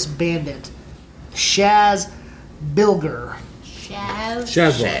notorious bandit, Shaz Bilger.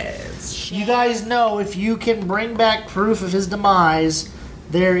 Shaz. You guys know if you can bring back proof of his demise,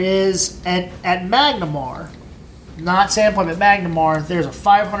 there is at Magnamar, not Sandpoint, but Magnamar, there's a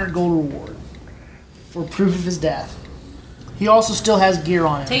 500 gold reward for proof of his death. He also still has gear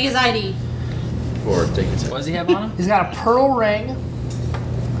on him. Take his ID. Or take it What does he have on him? He's got a pearl ring,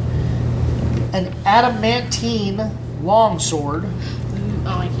 an adamantine longsword,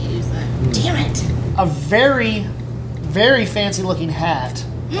 Oh, I can't use that. Damn it. a very, very fancy looking hat,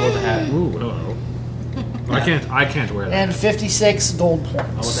 Oh, the hat. Ooh, hello. I can't wear that. and 56 gold points.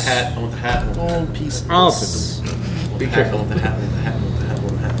 I want the hat. I want the hat. I want the hat. Gold pieces. I'll fit them. Be careful. I want the hat. I want the hat. I want the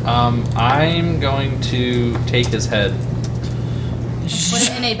hat. I want the hat. I'm going to take his head. Put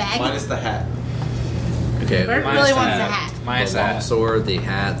it in a bag. Minus the hat. Okay. Bert Minus really the wants the hat. hat. Minus The that. long sword, the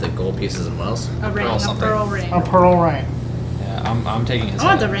hat, the gold pieces, and what else? A ring, Pearl a something. pearl ring. A pearl ring. Yeah, I'm taking his I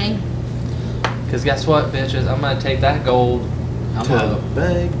want head. the ring. Because guess what, bitches? I'm gonna take that gold. I'm To the gonna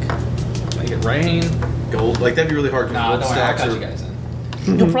bank. make it rain. Gold. Like that'd be really hard because Nah, gold don't worry. I'll stacks cut are. you guys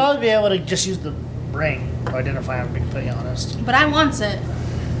in. You'll probably be able to just use the ring to identify him, to be completely honest. But I wants it.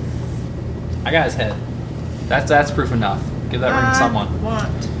 I got his head. That's proof enough. Give that ring to someone.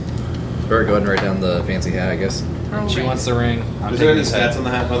 Want Or go ahead and write down the fancy hat, I guess. pearl She ring. wants the ring. I'm Is there taking any his head. stats on the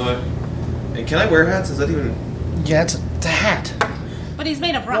hat, by the way? And can I wear hats? Is that even? Yeah, it's a hat. But he's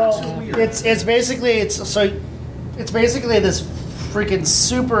made of rock. Well, it's basically it's basically this freaking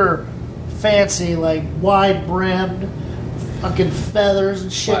super fancy, like wide brimmed, fucking feathers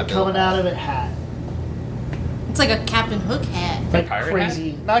and shit Wide bill. coming out of it hat. It's like a Captain Hook hat. Like pirate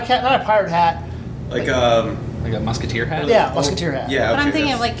crazy. Not a pirate hat. Like Like a musketeer hat? Yeah, musketeer hat. Yeah. But I'm okay, thinking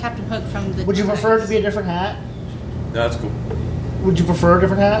yes. of like Captain Hook from the. Would you prefer it to be a different hat? No, that's cool. Would you prefer a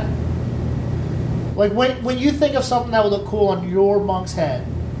different hat? Like when you think of something that would look cool on your monk's head,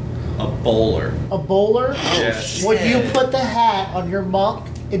 A bowler. a bowler. Yes. When you put the hat on your monk,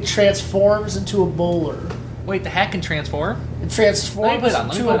 it transforms into a bowler. Wait, the hat can transform? It Let me transforms put it on.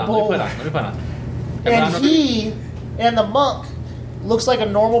 Let me into put it a on. bowler. Let me put it on. And he and the monk looks like a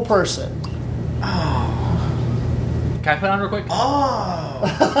normal person. Can I put it on real quick?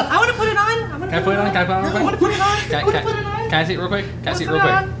 I want to put it on. Can I put it on? Can I put it on real I quick? want to put it on. Can I want to put it on. can I see it real quick? Can I see it put real it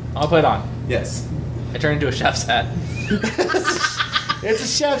quick? on. I'll put it on. Yes. I turn into a chef's hat. It's a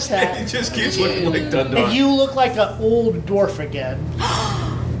chef's It hat. just keeps looking like And Dundar. you look like an old dwarf again. Oh.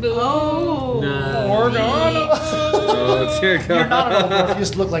 Oh, dear God. You're not an old dwarf, you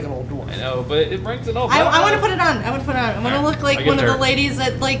just look like an old I dwarf. know, but it brings it all I back. want to put it on. I want to put it on. I want to look like I'll give one it of to the her. ladies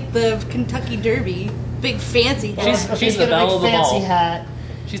at like the Kentucky Derby. Big fancy hat. She's the Get a belle big of the fancy ball. hat.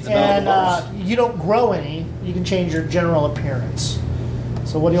 She's the belle of the balls. And you don't grow any. You can change your general appearance.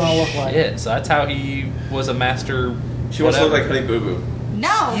 So what do you want to look like? Shit, so that's how he was a master. She wants to look like whatever. Honey Boo Boo.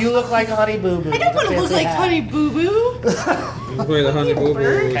 No. You look like Honey Boo Boo. I don't want to look like Honey Boo Boo. You play the honey boo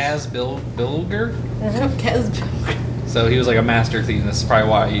boo. Kaz Bilger. That So he was like a master thief, and this is probably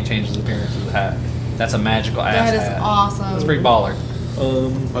why he changed his appearance with the hat. That's a magical ass is hat. awesome. That's pretty baller.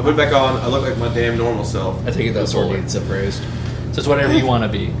 I put it back on. I look like my damn normal self. I take it that sword Bowler. needs appraised. So it's whatever you want to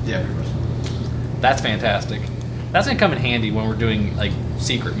be. Yeah, pretty much. That's fantastic. That's gonna come in handy when we're doing like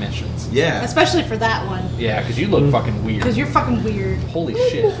secret missions. Yeah. Especially for that one. Yeah, because you look fucking weird. Because you're fucking weird. Holy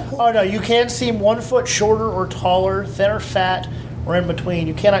shit. Oh no, you can seem 1 foot shorter or taller, thin or fat, or in between.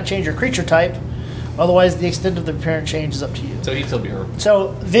 You cannot change your creature type. Otherwise, the extent of the apparent change is up to you. So he'd still be her. So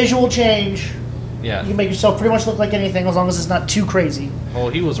visual change, Yeah. you can make yourself pretty much look like anything as long as it's not too crazy. Well,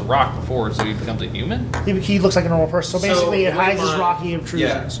 he was a rock before, so he becomes a human. He looks like a normal person. So basically, it So, hides his mine- rocky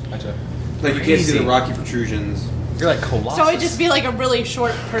intrusions. Gotcha. Like you can't see the Crazy. rocky protrusions. You're like Colossus. So it'd just be like a really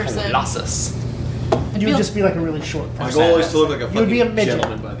short person. Colossus. A You would just be like a really short My person. goal is to look like a You would be a fucking midget.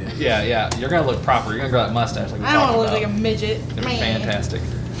 gentleman by the end. Yeah. You're gonna look proper. You're gonna grow that mustache like we I don't want to look talked like a about. midget. It's gonna be Man. fantastic.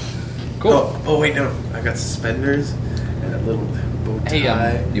 Cool. Oh wait, no. I got suspenders and a little bow tie.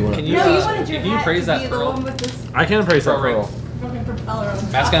 Hey, You want can to? you, No, you wanted your can you hat praise to that be the pearl? one with this I can appraise that Pearl ring. pearl. fucking propeller on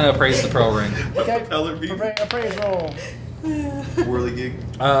top. Matt's gonna appraise the pearl ring. Okay. Propeller beam. Appraise roll.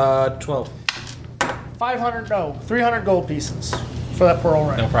 Whirligig. 12. 500, no, 300 gold pieces for that pearl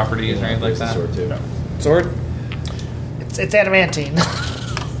ring. No properties or anything like that. Sword too. Sword? It's adamantine.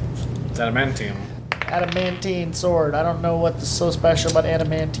 It's adamantium. Adamantine sword. I don't know what's so special about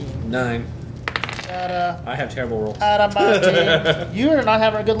adamantine. 9. Ada, I have terrible rolls. adamantine. You are not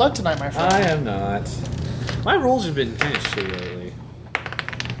having a good luck tonight, my friend. I am not. My rolls have been kind of shitty lately.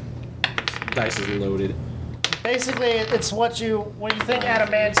 Dice is loaded. Basically, it's when you think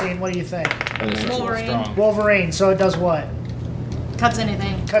adamantine, what do you think? Wolverine. Strong. Wolverine, so it does what? Cuts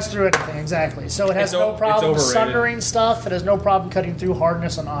anything. Cuts through anything, exactly. So it has It's no it's problem overrated. sundering stuff. It has no problem cutting through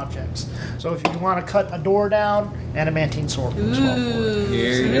hardness on objects. So if you want to cut a door down, adamantine sword works well for it. Ooh.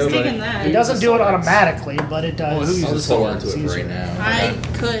 Here you Who's go, buddy. taking that? It doesn't do it automatically, but it Well, who does. uses I'll just hold on It's to it easier. right now. I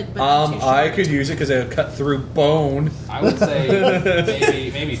could, but I'm too short. I could use it because it would cut through bone. I would say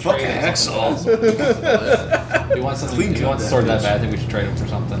maybe trade him for something else. If you want something, if you want the sword that bad, I think we should trade him for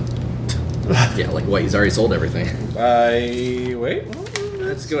something. Yeah, like what? He's already sold everything. Wait.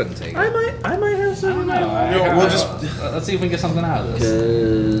 Let's go ahead and take it. I might have I something. don't know. No, we'll just- let's see if we can get something out of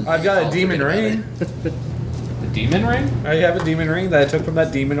this. I've got a demon forget about ring. The demon ring? I have a demon ring that I took from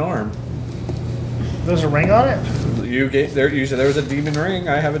that demon arm. There's a ring on it? You said there was a demon ring.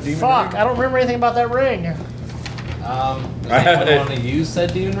 I have a demon Fuck, ring. I don't remember anything about that ring. Does I have anyone it. want to use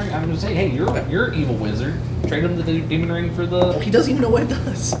said demon ring? I'm gonna say, hey, you're an evil wizard. Trade him the demon ring for the. He doesn't even know what it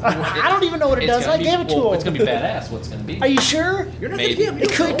does. I don't even know what it It's does. gonna I be- gave it to well, him. It's gonna be badass. What's gonna be? Are you sure? You're not Maybe. gonna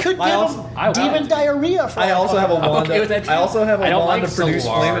get him. It could I give also- him I would. demon diarrhea for I all also I have a know. wand. okay with that too. I also have I a don't wand like of produce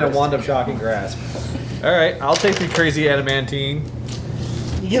Solar. flame and a wand of shocking grasp. All right, I'll take the crazy adamantine.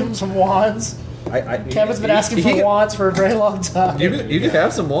 You give him some wands. Kevin's been asking for wands for a very long time. You can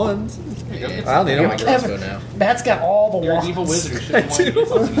have some wands. I don't need Get my them. crossbow now. Matt's got all the You're an wands. evil wizard. You should want to get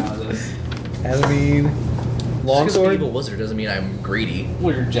something out of this. Adamine, Just 'cause I'm an longsword. evil wizard doesn't mean I'm greedy.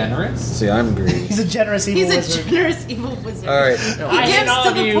 Well, you're generous. See, I'm greedy. He's a generous evil He's a wizard. generous evil wizard. All right, No, He I gives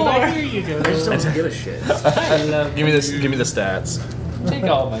to the poor. just don't give a shit. give me this. Give me the stats. Take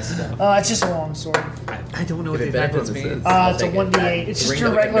all my stuff. It's just a long sword. I don't know If what it the attack benefits bonus me, is. I'll It's a take it. 1d8. It's The just ring your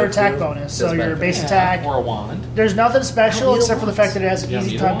that I can regular go attack through bonus. So does your benefit base me. attack. Or a wand. There's nothing special need a except for the wand. fact that it has an You don't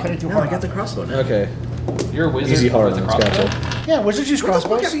easy need a time wand? cutting through No, I got hard. the crossbow now. Okay, You're a wizard easy hard with a ones. crossbow. Gotcha. Yeah, wizards use Where the fuck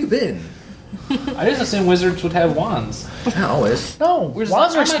crossbows. have you been? I just assumed wizards would have wands. Not always. No, We're just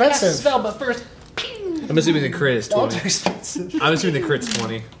wands are like, I'm gonna cast a expensive. spell, but first, I'm assuming the crit is Wands 20. are expensive. I'm assuming the crit's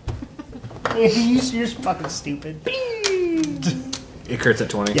 20. You're fucking stupid. It crits at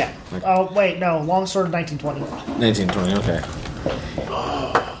 20. Yeah. Okay. Oh, wait, no. Longsword 1920. 1920. Okay.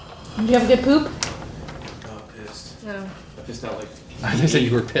 Do you have a good poop? Oh, pissed. No. Pissed out like they said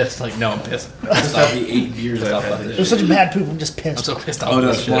you were pissed. Like, no, I'm pissed. pissed out the 8 beers Stop I've had that. It this was such a bad poop, I'm just I'm pissed. so pissed off. Oh no,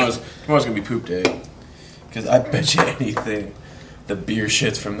 with this shit. tomorrow's gonna be poop day. Because I bet you anything, the beer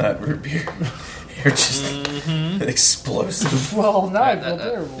shits from that root beer are just explosive. Well, now I feel That-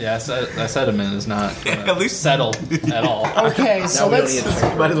 terrible. yeah, that sediment is not At least- settled at all. Okay, so we don't let's. need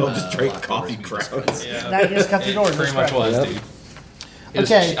to- Might as well just drink coffee grounds. Yeah. Now you just cut the door. It pretty much that's correct. was, Yep. dude. It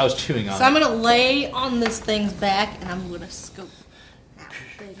was, Okay. I was chewing on So I'm it. gonna lay on this thing's back and I'm gonna scope out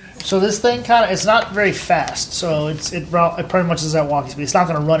things. So this thing kind of, it's not very fast. So it pretty much is at walking speed. It's not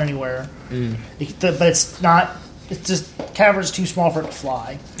going to run anywhere. But it's not. It's just cavern's too small for it to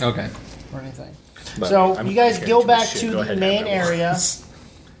fly Okay. or anything. But So I'm you guys carrying go too much back shit. to Go the ahead, main have that area. once.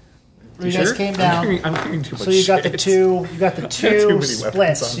 Where you guys came down. I'm carrying too much So you got the shit. two. You got the too two many weapons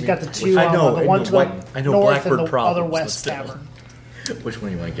splits. on You me. got the two. I know, the I one know to Black- the I know north Blackbird and the problems, other but west still. cavern. Which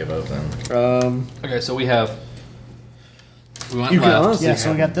one you want to give up then? Okay, so we have. We went You can left. honestly Yeah,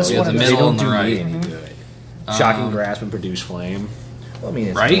 so we got this We got one. the and this middle one. and the right. Any good. Shocking grasp and produce flame. Well, I mean,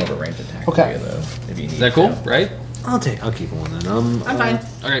 it's Right? more of a ranged attack Okay. for you, though. If you need Is that cool? to. Right? I'll keep one then. I'm fine.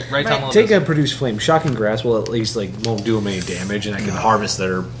 Okay, right down the Take list. a produce flame. Shocking grass will at least won't do them any damage, and I can harvest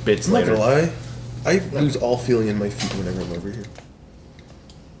their bits I'm not later. gonna lie, I lose all feeling in my feet whenever I'm over here.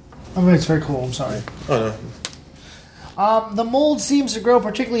 I mean, it's very cool. I'm sorry. Oh no. The mold seems to grow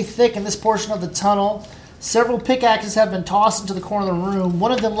particularly thick in this portion of the tunnel. Several pickaxes have been tossed into the corner of the room.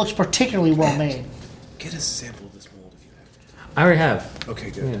 One of them looks particularly well made. Get a sample of this mold if you have I already have. it. Okay,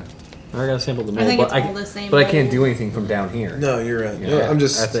 good. Yeah, I already got a sample of the I mold, think but it's all the same but I can't mold. do anything from down here. No, you're right. Yeah, No, I'm I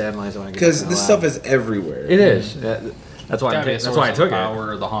just have to analyze it when I get because to this the stuff lab. is everywhere. It is. That's why. Gotta be a That's source why I of took it. power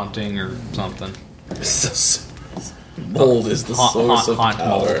or the haunting or something. Mold is the source of haunt power.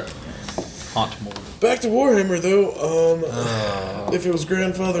 mold. Haunt mold. Back to Warhammer, though. If it was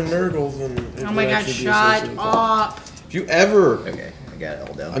Grandfather Nurgle, then it Oh my would god, actually be shut associated with that. up. If you ever, Okay, I got it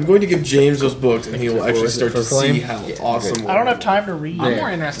all down. I'm going to give James those books, and he will actually start to for claim? see how Yeah, awesome. I don't have Warhammer time to read. I'm There.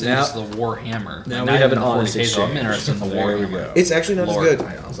 more interested in Now- just the Warhammer. now Like, we not have even an the honest 40K, so I'm exchange. interested in the There we Warhammer. go. It's actually not Lord. as good.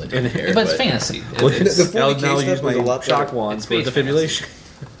 I honestly And- don't care. But it's fantasy. Look, It's- The I'll 40K now stuff use is a my lot shock better. wand It's for space defibrillation.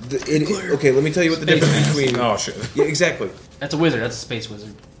 Okay, let me tell you what the Space difference fantasy. between. Oh shit! Yeah, exactly. That's a wizard. That's a space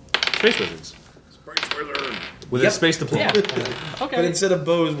wizard. Space wizards with Yep. a space diploma. Yeah. But Okay. instead of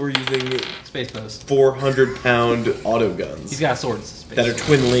bows, we're using Space bows. 400-pound auto guns He's got swords. Space that are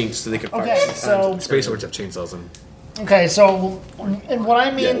twin links, so they can fire. Okay, 6 so times. Space swords have chainsaws in. okay, so and what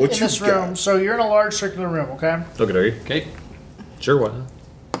I mean Yeah, in what you this room. got? So you're in a large circular room. Okay. Look at you. Okay. Sure, what?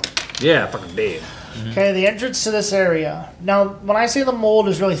 Yeah, fucking dead. Okay, the entrance to this area. Now, when I say the mold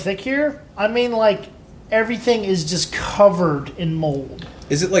is really thick here, I mean like everything is just covered in mold.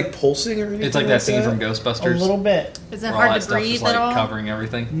 Is it like pulsing or anything? It's like that scene from Ghostbusters. A little bit. Is it where all hard that to stuff breathe is at like all? covering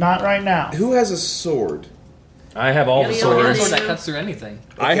everything. Not right now. Who has a sword? I have all Yeah, the you don't have a swords. sword that cuts through anything.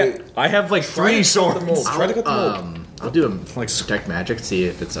 Okay. I have like Try 3 to cut the mold. swords. Try to cut the mold. I'll do a like detect magic, see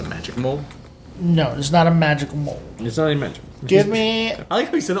if it's a magic mold. No, it's not a magical mold. It's not even magic. Give me. I like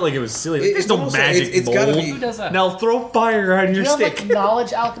how you said it like it was silly. Like, It- There's it's no almost- magic it's gotta mold. be- Who does that? Now throw fire on Do your you have stick. like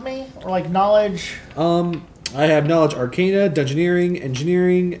knowledge alchemy or like knowledge? I have knowledge arcana, dungeoneering,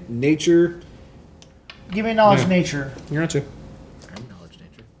 engineering, nature. Give me knowledge nature. You're not too. I have knowledge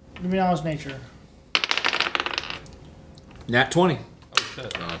nature. Give me knowledge nature. Nat 20.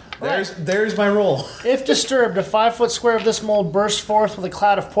 There's my roll. If disturbed, a 5-foot square of this mold bursts forth with a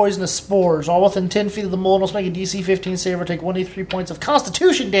cloud of poisonous spores. All within 10 feet of the mold must make a DC 15 save or take 1d3 points of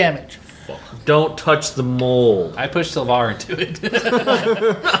Constitution damage. Don't touch the mold. I pushed Sylvar into it.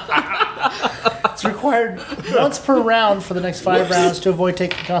 It's required once per round for the next 5 rounds to avoid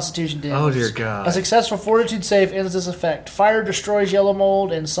taking Constitution damage. Oh, dear God. A successful Fortitude save ends this effect. Fire destroys yellow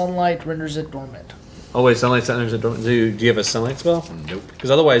mold, and sunlight renders it dormant. Oh wait, sunlight centers. Do you have a sunlight spell? Nope. Because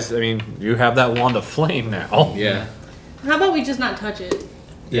otherwise, I mean, you have that wand of flame now. Yeah. How about we just not touch it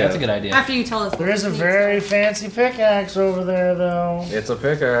Yeah, that's a good idea. after you tell us? There is a what it very needs? fancy pickaxe over there, though. It's a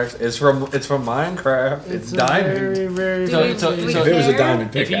pickaxe. It's from Minecraft. It's a diamond. Very, very So- fancy. so- Do we so- If it was a care? diamond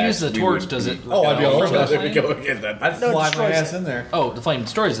If you pickaxe, use the we torch, would does be- it? Oh, I'd be all go over from that. the flame? against that. I'd No, fly my destroys ass it. in there. Oh, the flame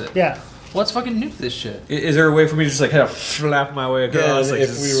destroys it. Yeah. Well, let's fucking nuke this shit. Is there a way for me to just like kind of flap my way Yeah, across? like if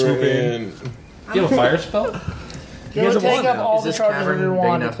just we were swoop in? in. Do you have a fire spell? It would has a take wand up now. all Is the this charges of cavern your big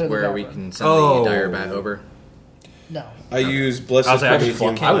wand to enough clear the where we cavern. can send Oh. the dire bat over? No. I use Blessed I was actually,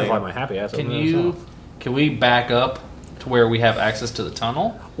 Promethean I would fly Flame. my happy ass. Can over you? there. Can we back up to where we have access to the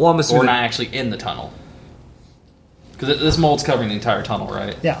tunnel? Well, I'm Or assuming. not actually in the tunnel? Because this mold's covering the entire tunnel,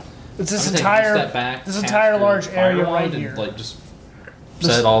 right? Yeah. It's this I'm gonna take a step entire back, this cast entire the large fire area wand right and, here. like just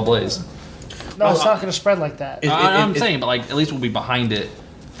set it all ablaze. No, it's not going to spread like that. I'm saying, but like at least we'll be behind it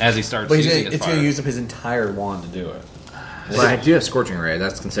as he starts But he's using gonna, his it's fire. going to use up his entire wand to do it. Well, I do have Scorching Ray.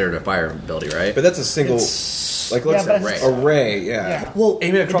 That's considered a fire ability, right? But that's a single. Like, let's yeah, say but it's- a ray, yeah. Yeah. Well,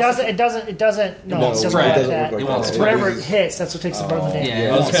 aim it It across. doesn't. It doesn't. It doesn't. No, No, it doesn't it like doesn't that. look like It won't that. spread. Whatever it hits, that's what takes the burn the damage. Yeah, I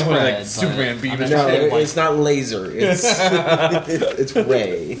it was won't kinda spread. like but Superman beam I'm it. just No, saying, like, it's not laser. It's it's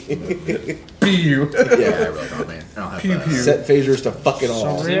ray. Pew. Yeah, I really don't, man. I don't have Set phasers to fuck it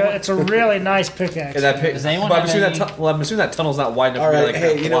all. It's a really nice pickaxe. And that pit, Does anyone but I'm have assuming any- that well, I'm assuming that tunnel's not wide enough. All to be, right, like,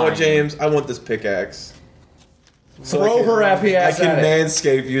 hey, you know what, flying. James? I want this pickaxe. So Throw I can- her happy ass I can at it.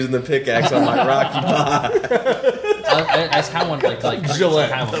 manscape using the pickaxe on my rocky pod. I just kind of want like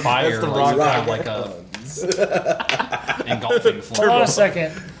Gillette. have a fire, That's the like, rock have like a engulfing Hold flame. on a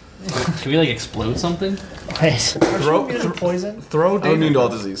second. Can we like explode something? Wait. Throw- Are you immune to poison? Throw I'm immune David. to all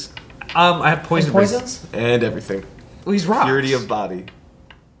disease I have poison. Poisons? and everything. Oh, he's rock. Purity of body.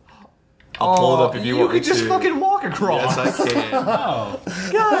 I'll pull it up if you want me could just to. fucking walk across. Yes, I can. Oh,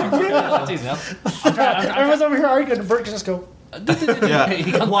 God, that's easy enough. Everyone's over here arguing, and Bert can just go. Yeah.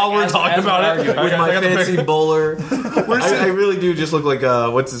 He comes While back we're as- talking as about we're it. arguing. With my I got the fancy pic- bowler. I really do just look like,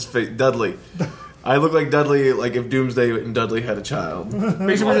 what's his face? Dudley. I look like Dudley, like if Doomsday and Dudley had a child.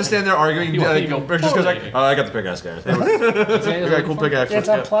 Basically, we're just standing there arguing. You go, Bert just goes like, "Oh, I got the pickaxe, guys." I got a cool pickaxe. It's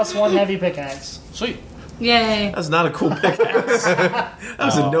a +1 heavy pickaxe. Sweet. Yay. That's not a cool pickaxe. That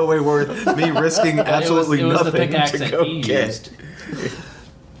was in no way worth me risking absolutely it was the nothing pickaxe to that go he get. used.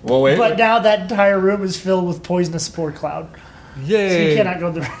 Well, wait. But now that entire room is filled with poisonous spore cloud. So Yay! you cannot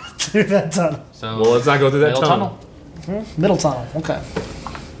go through that tunnel. So Well, let's not go through that middle tunnel. Middle tunnel. Okay.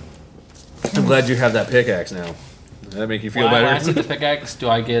 I'm glad you have that pickaxe now. Does that make you feel When I better? see the pickaxe, do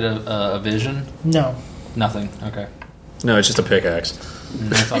I get a vision? No. Nothing. Okay. No, it's just a pickaxe.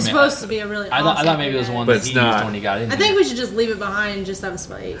 It's supposed to be a really. I thought maybe it was one But that it's he not. used when he got in. I think we should just leave it behind and just have a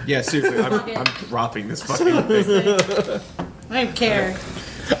spite. Yeah, seriously, I'm dropping this fucking thing. I don't care.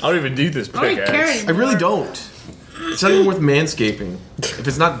 I don't even need this I don't even care pickaxe. anymore. I really don't. It's not even worth manscaping. If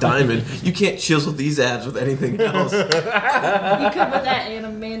it's not diamond, you can't chisel these abs with anything else. You could with that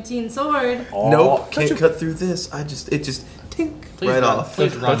adamantine sword. Nope, can't cut through this. It just tink Please right run, off.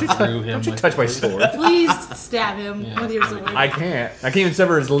 Please run through him. Don't you with- touch my sword. Please stab him with your sword. I can't. I can't even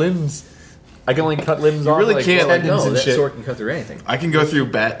sever his limbs. I can only cut limbs off. really like, can't, like, tendons No, and that shit. sword can cut through anything. I can go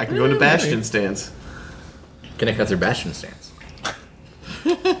through I can go into Bastion stance. Can it cut through Bastion stance?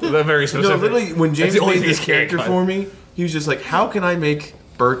 They're very specific. No, literally, when James That's the only made thing this he can't character cut. for me, he was just like, "How can I make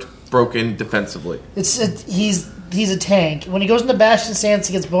Bert broken defensively?" He's a tank. When he goes into Bastion stance,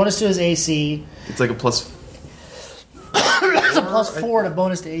 he gets bonus to his AC. It's like a plus, It's a +4 to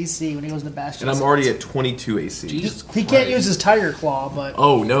bonus to AC when he goes into Bastion. and I'm stance. already at 22 AC. Jesus He can't Christ. use his Tiger Claw, but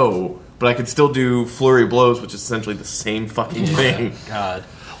Oh no! But I could still do flurry of blows, which is essentially the same fucking thing. God.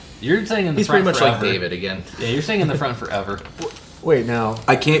 You're staying in the He's front pretty much forever. like David again. Yeah, you're staying in the front forever. Wait, now,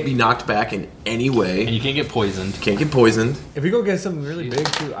 I can't be knocked back in any And way. you can't get poisoned. Can't get poisoned. if you go get something really big,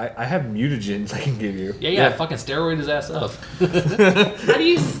 too, I have mutagens I can give you. Yeah, fucking steroid his ass up. How do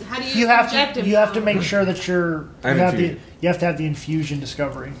you you have inject to him? you have to make sure that you I'm have infusion. you have to have the infusion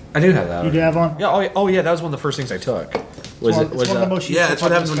discovery. I do have that. You do have one. Yeah. Oh, yeah. That was one of the first things I took. Was It's it? Was one of the most Yeah, useful that's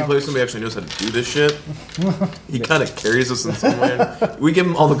what happens when you play with discoveries. somebody who actually knows how to do this shit. He kind of carries us in some way. We give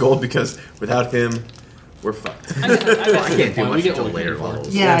him all the gold because without him, we're fucked. I can't do much we get until what we later paid for.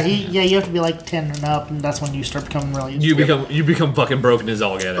 levels. Yeah, you have to be like 10 and up, and that's when you start becoming really. You become fucking broken as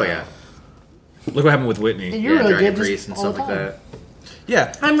all get out. Oh yeah. Look what happened with Whitney. And you're really Dragon good Priest and just all stuff the like time. that.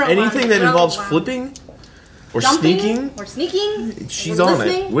 Yeah, I'm real anything loud. that involves Real loud. flipping or Jumping sneaking, or sneaking. she's or on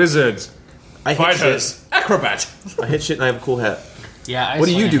listening. it. Wizards, I hit shit. acrobat. I hit shit and I have a cool hat. Yeah, I What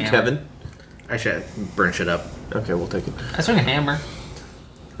do swing you a do, hammer. Kevin? I should burn shit up. Okay, we'll take it. I swing a hammer.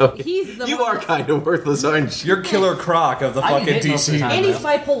 Okay. He's the You one- are kind of worthless, aren't you? You're Killer Croc of the I can fucking hit most of the DC. time. And he's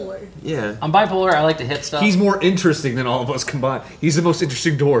bipolar. Yeah. I'm bipolar. I like to hit stuff. He's more interesting than all of us combined. He's the most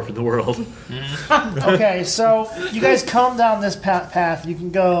interesting dwarf in the world. Okay, so you guys come down this path. You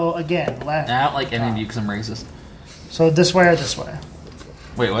can go again left. I don't like any of you because I'm racist. So this way or this way?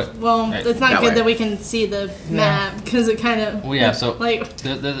 Wait, what? Well, Right. it's not That good way. that we can see the map because it kind of. Well, yeah. So Like,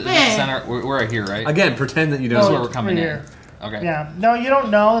 the Eh. center. We're right here, right? Again, pretend that you This is know. where we're coming right in. here. Okay. Yeah. No, you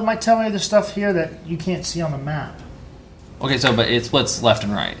don't know. It might tell me there's stuff here that you can't see on the map. Okay. So, but it splits left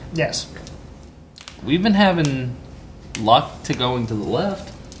and right. Yes. We've been having luck to going to the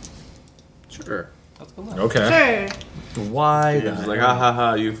left. Sure. Let's go left. Okay. sure. Why? He's just like, ah ha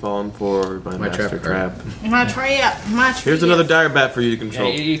ha, you've fallen for my master trap trap. My trap. My Here's trap. another dire bat for you to Yeah,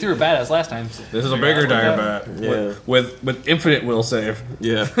 control. you threw a badass last time. This is a bigger dire bat. Yeah. With infinite will save.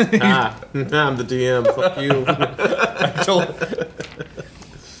 Yeah. Ah, I'm the DM. Fuck you.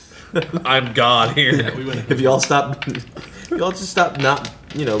 I'm God here. If y'all stop, y'all just stop not,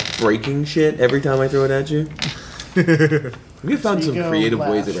 breaking shit every time I throw it at you. We found So some you go creative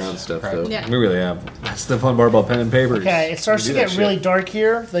left. ways around stuff, though. Yeah. We really have. That's the fun part about pen and paper. Okay, it starts to You do that get really shit. dark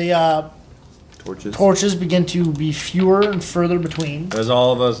here. The Torches. torches begin to be fewer and further between. Does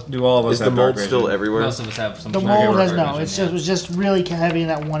all of us? Do all of us Is the have dark mold still vision? everywhere? Most of us have some. The sort of mold has dark no. vision, It's yeah. just was just really heavy in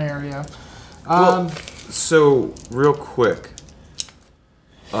that one area. Well, so real quick,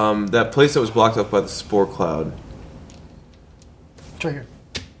 that place that was blocked off by the spore cloud. It's right here.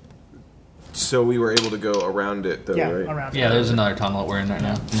 So we were able to go around it, though, Yeah, right? around. Yeah, there's another tunnel that we're in right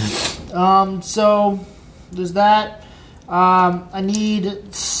now. So there's that. I need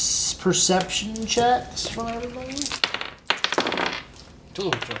perception checks from everybody.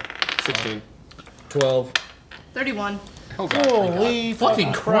 16. 12. 31. Oh god! Thank Holy Fucking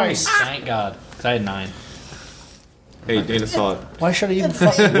fucking Christ. Christ! Thank God, because I had 9. Hey, Dana saw it. Why should I even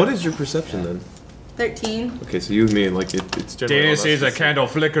fucking... What is your perception then? 13. Okay, so you and me, it's generally. Dana all of us sees a just- candle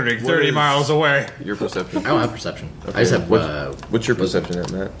flickering What 30 is- miles away. Your perception. I don't have perception. Okay, I just have. what's your perception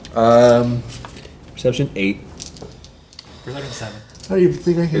at, Matt? Perception 8. Perception 7. How do you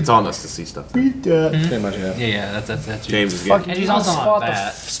think I can It's on us to see stuff. beat that? Pretty much, yeah. Yeah, that's you. James is Fucking getting. And he's you can also on a spot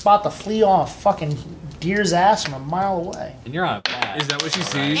bat. spot the flea on a fucking deer's ass from a mile away. And you're on a bat. Is that what she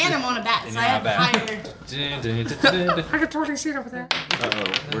sees? And I'm on a bat, so I have you're on a higher. I can totally see it over there. Uh-oh,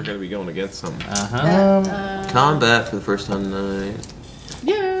 we're gonna be going against something. Uh-huh. Combat for the first time tonight.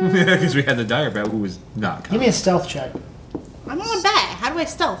 Yeah. Because we had the dire bat who was not Give me a stealth check. I'm on a bat. How do I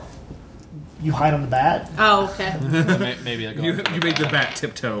stealth? You hide on the bat. Oh, okay. Maybe I go. You made the bat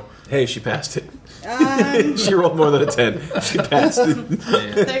tiptoe. Hey, she passed it. She rolled more than a 10. She passed it.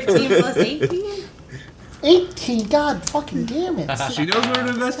 13 plus 18? 18. God fucking damn it. She knows where to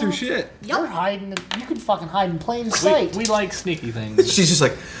invest her shit. You're hiding. You can fucking hide in plain sight. We like sneaky things. She's just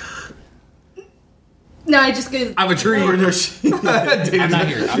like, No, I just go. I'm a tree. "You're no shit." I'm not here. I'm not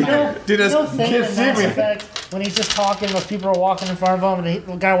here. You know thing in Mass Effect when he's just talking, those people are walking in front of him, and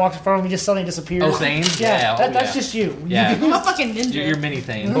the guy walks in front of him, he just suddenly disappears. Oh, Thane? Yeah, Yeah, that, oh, that's yeah. just you. Yeah. I'm a fucking ninja. You're mini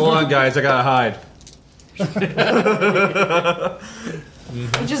Thane. Hold on, guys. I gotta hide. You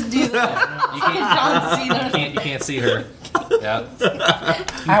just do that. You can't, John Cena. you can't see her. Yeah.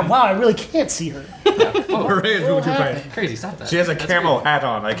 Wow, I really can't see her. Her hands moving too fast. Crazy, stop that. She has a That's camo weird. hat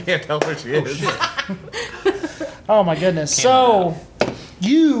on. I can't tell where she is. Oh my goodness. So,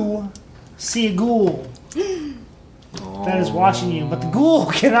 you see a ghoul that is watching you, but the ghoul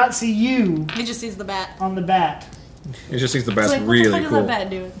cannot see you He just sees the bat. on the bat. It just thinks the It's bat's like, really what the fuck cool. is that bat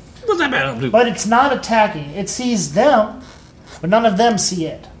doing? What's that bat up to? But it's not attacking. It sees them, but none of them see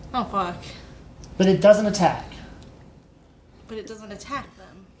it. Oh fuck! But it doesn't attack. But it doesn't attack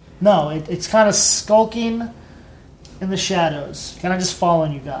them. No, it's kind of skulking in the shadows, kind of just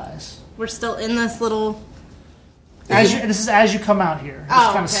following you guys. We're still in this little. This is as you come out here. It's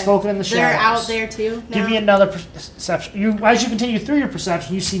Oh, kind of okay. skulking in the shadows. They're out there too. Give now? me another perception. As you continue through your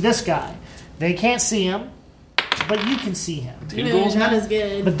perception, you see this guy. They can't see him, but you can see him. Two Ooh, ghouls not now? as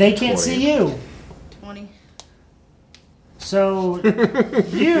good. But they can't see you. 20. So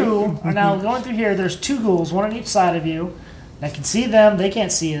you are now going through here. There's two ghouls, one on each side of you. I can see them. They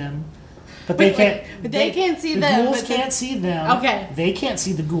can't see them. But they Wait, can't. but they can't see the them, ghouls but they- can't see them. Okay. They can't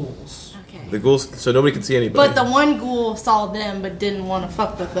see the ghouls. Okay. The ghouls, so nobody can see anybody. But the one ghoul saw them, but didn't want to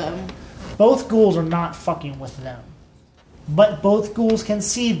fuck with them. Both ghouls are not fucking with them. But both ghouls can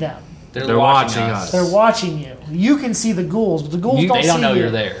see them. They're watching us. They're watching you. You can see the ghouls, but the ghouls don't They see don't know you.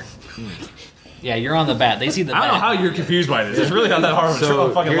 you're there. Yeah, you're on the bat. They see the I bat. don't know how you're confused by this. It's really not that hard.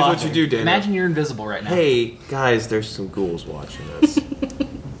 so fucking here's what logic. you do, Dana. Imagine you're invisible right now. Hey guys, there's some ghouls watching us.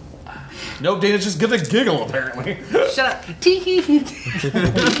 Nope, Dana's just gonna giggle apparently. Shut up. Tee-hee.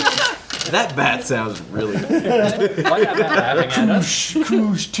 That bat sounds really. Why that bat laughing at us?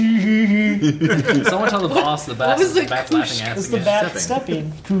 Koosh, tee. Someone tell the boss the bat. What was the bat's koosh? laughing at us. It's the again. bat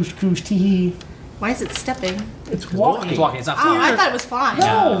stepping. Koosh, koosh, tee. Why is it stepping? It's walking. He's walking. It's not Oh, flying. I thought it was flying.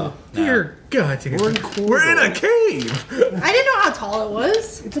 No, Dear God, we're in a cave. I didn't know how tall it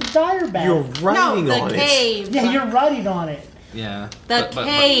was. it's a dire bat. You're No, riding the on it. cave. Yeah, you're riding on it. Yeah. The But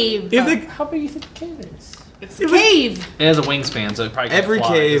cave. How big do you think the cave is? It's the cave. it has a wingspan, so it probably can't Every fly,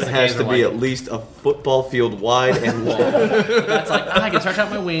 cave 'cause the has caves to are be like- at least a football field wide and long. That's like I can stretch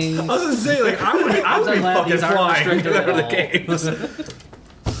out my wings. I was gonna say, like, I would I'm be glad fucking these aren't flying restricted out of the at all. caves.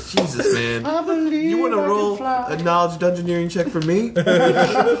 Jesus, man. I believe You want to I can roll fly. a knowledge dungeoneering check for me?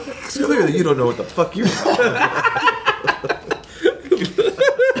 It's clear that you don't know what the fuck you're talking about.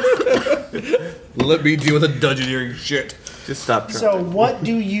 Let me deal with the dungeoneering shit. Just stop trying. So what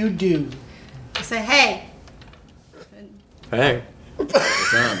do you do? I say, hey. Hey.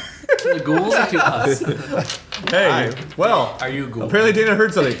 The ghouls or to us? Hey, well, Are you a ghoul? apparently Dana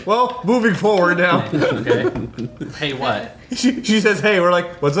heard something. Well, moving forward now. Okay. Hey, what? she says, hey, we're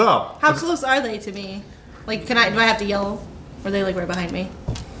like, what's up? How close are they to me? Like, do I have to yell? Or are they like right behind me?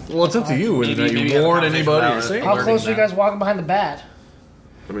 Well, it's up to you whether or not Maybe you have a warn conversation anybody about or it. say. How Alerting close are you them. guys walking behind the bat?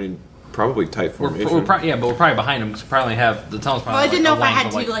 I mean, probably tight formation. But we're probably behind him because we probably have the tunnel's Well, probably. I didn't know if I length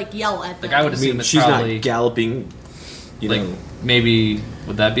had of, to like yell at them. Like I would I assume mean, it's she's probably not galloping. You like know. maybe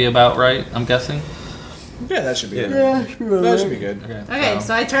would that be about right? I'm guessing. Yeah, that should be Yeah. good. That should be good. Okay,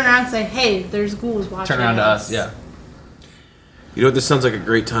 so I turn around and say, hey, there's ghouls watching turn around to us. Yeah, You know what this sounds like a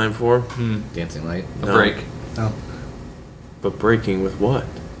great time for? Dancing light. a No. break. But breaking with what?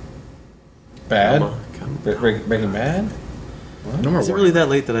 Bad? Come on. Breaking Bad? No more Is it really that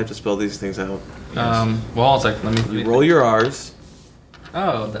late that I have to spell these things out? Well, it's like let me. You roll your R's.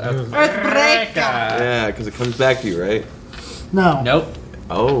 Oh, the Earthbreaker. Yeah, because it comes back to you, right? No. Nope.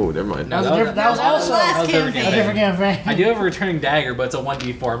 Oh, never mind. That was, a different, that was also last that was every campaign. a different campaign. I do have a returning dagger, but it's a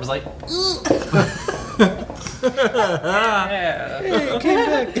 1d4. I was like,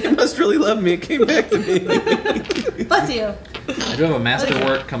 yeah. It must really love me. It came back to me. Bless you. I do have a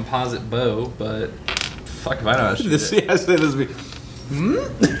masterwork composite bow, but fuck if I know how to shoot This, it. I said this would be.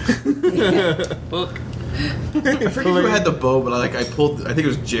 Look, I forget who had the bow, but I pulled. I think it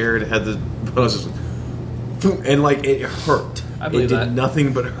was Jared had the bow. Just, and like it hurt. I believe it did that.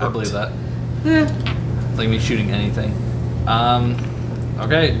 nothing but hurt. I believe that. It's like me shooting anything.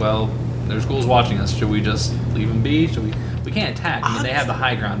 Okay, well, there's ghouls watching us. Should we just leave them be? Should we? We can't attack. I mean, they have the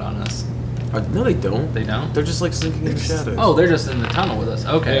high ground on us. No, they don't. They don't? They're just like sinking in the shadows. Oh, they're just in the tunnel with us.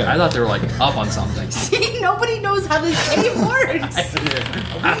 Okay, Yeah. I thought they were like up on something. See, nobody knows how this game works.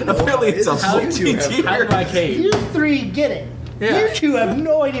 apparently it's a How do you have- How do I cave? You three get it. Yeah. You two have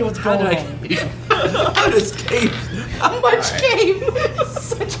no idea what's How going do I on. cave? How does cave? Much cave.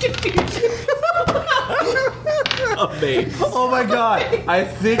 Such confusion. Amazing. Oh my god! I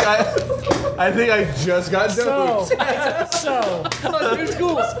think I just got So, dosed. New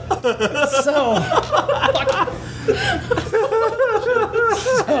schools.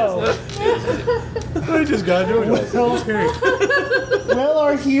 I just got dosed. will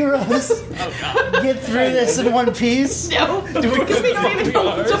our heroes get through this in one piece? No, because we don't even know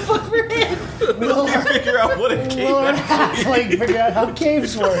what the fuck we're in. Will our, Figure out what a cave will our halfling figure out how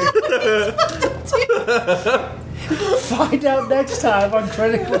caves work? Find out next time on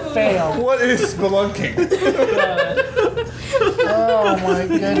Critical Fail. What is spelunking? Oh my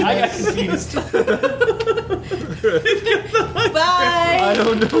goodness. I got confused. Bye. I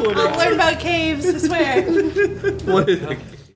don't know what I'll learn about caves, I swear. What is it?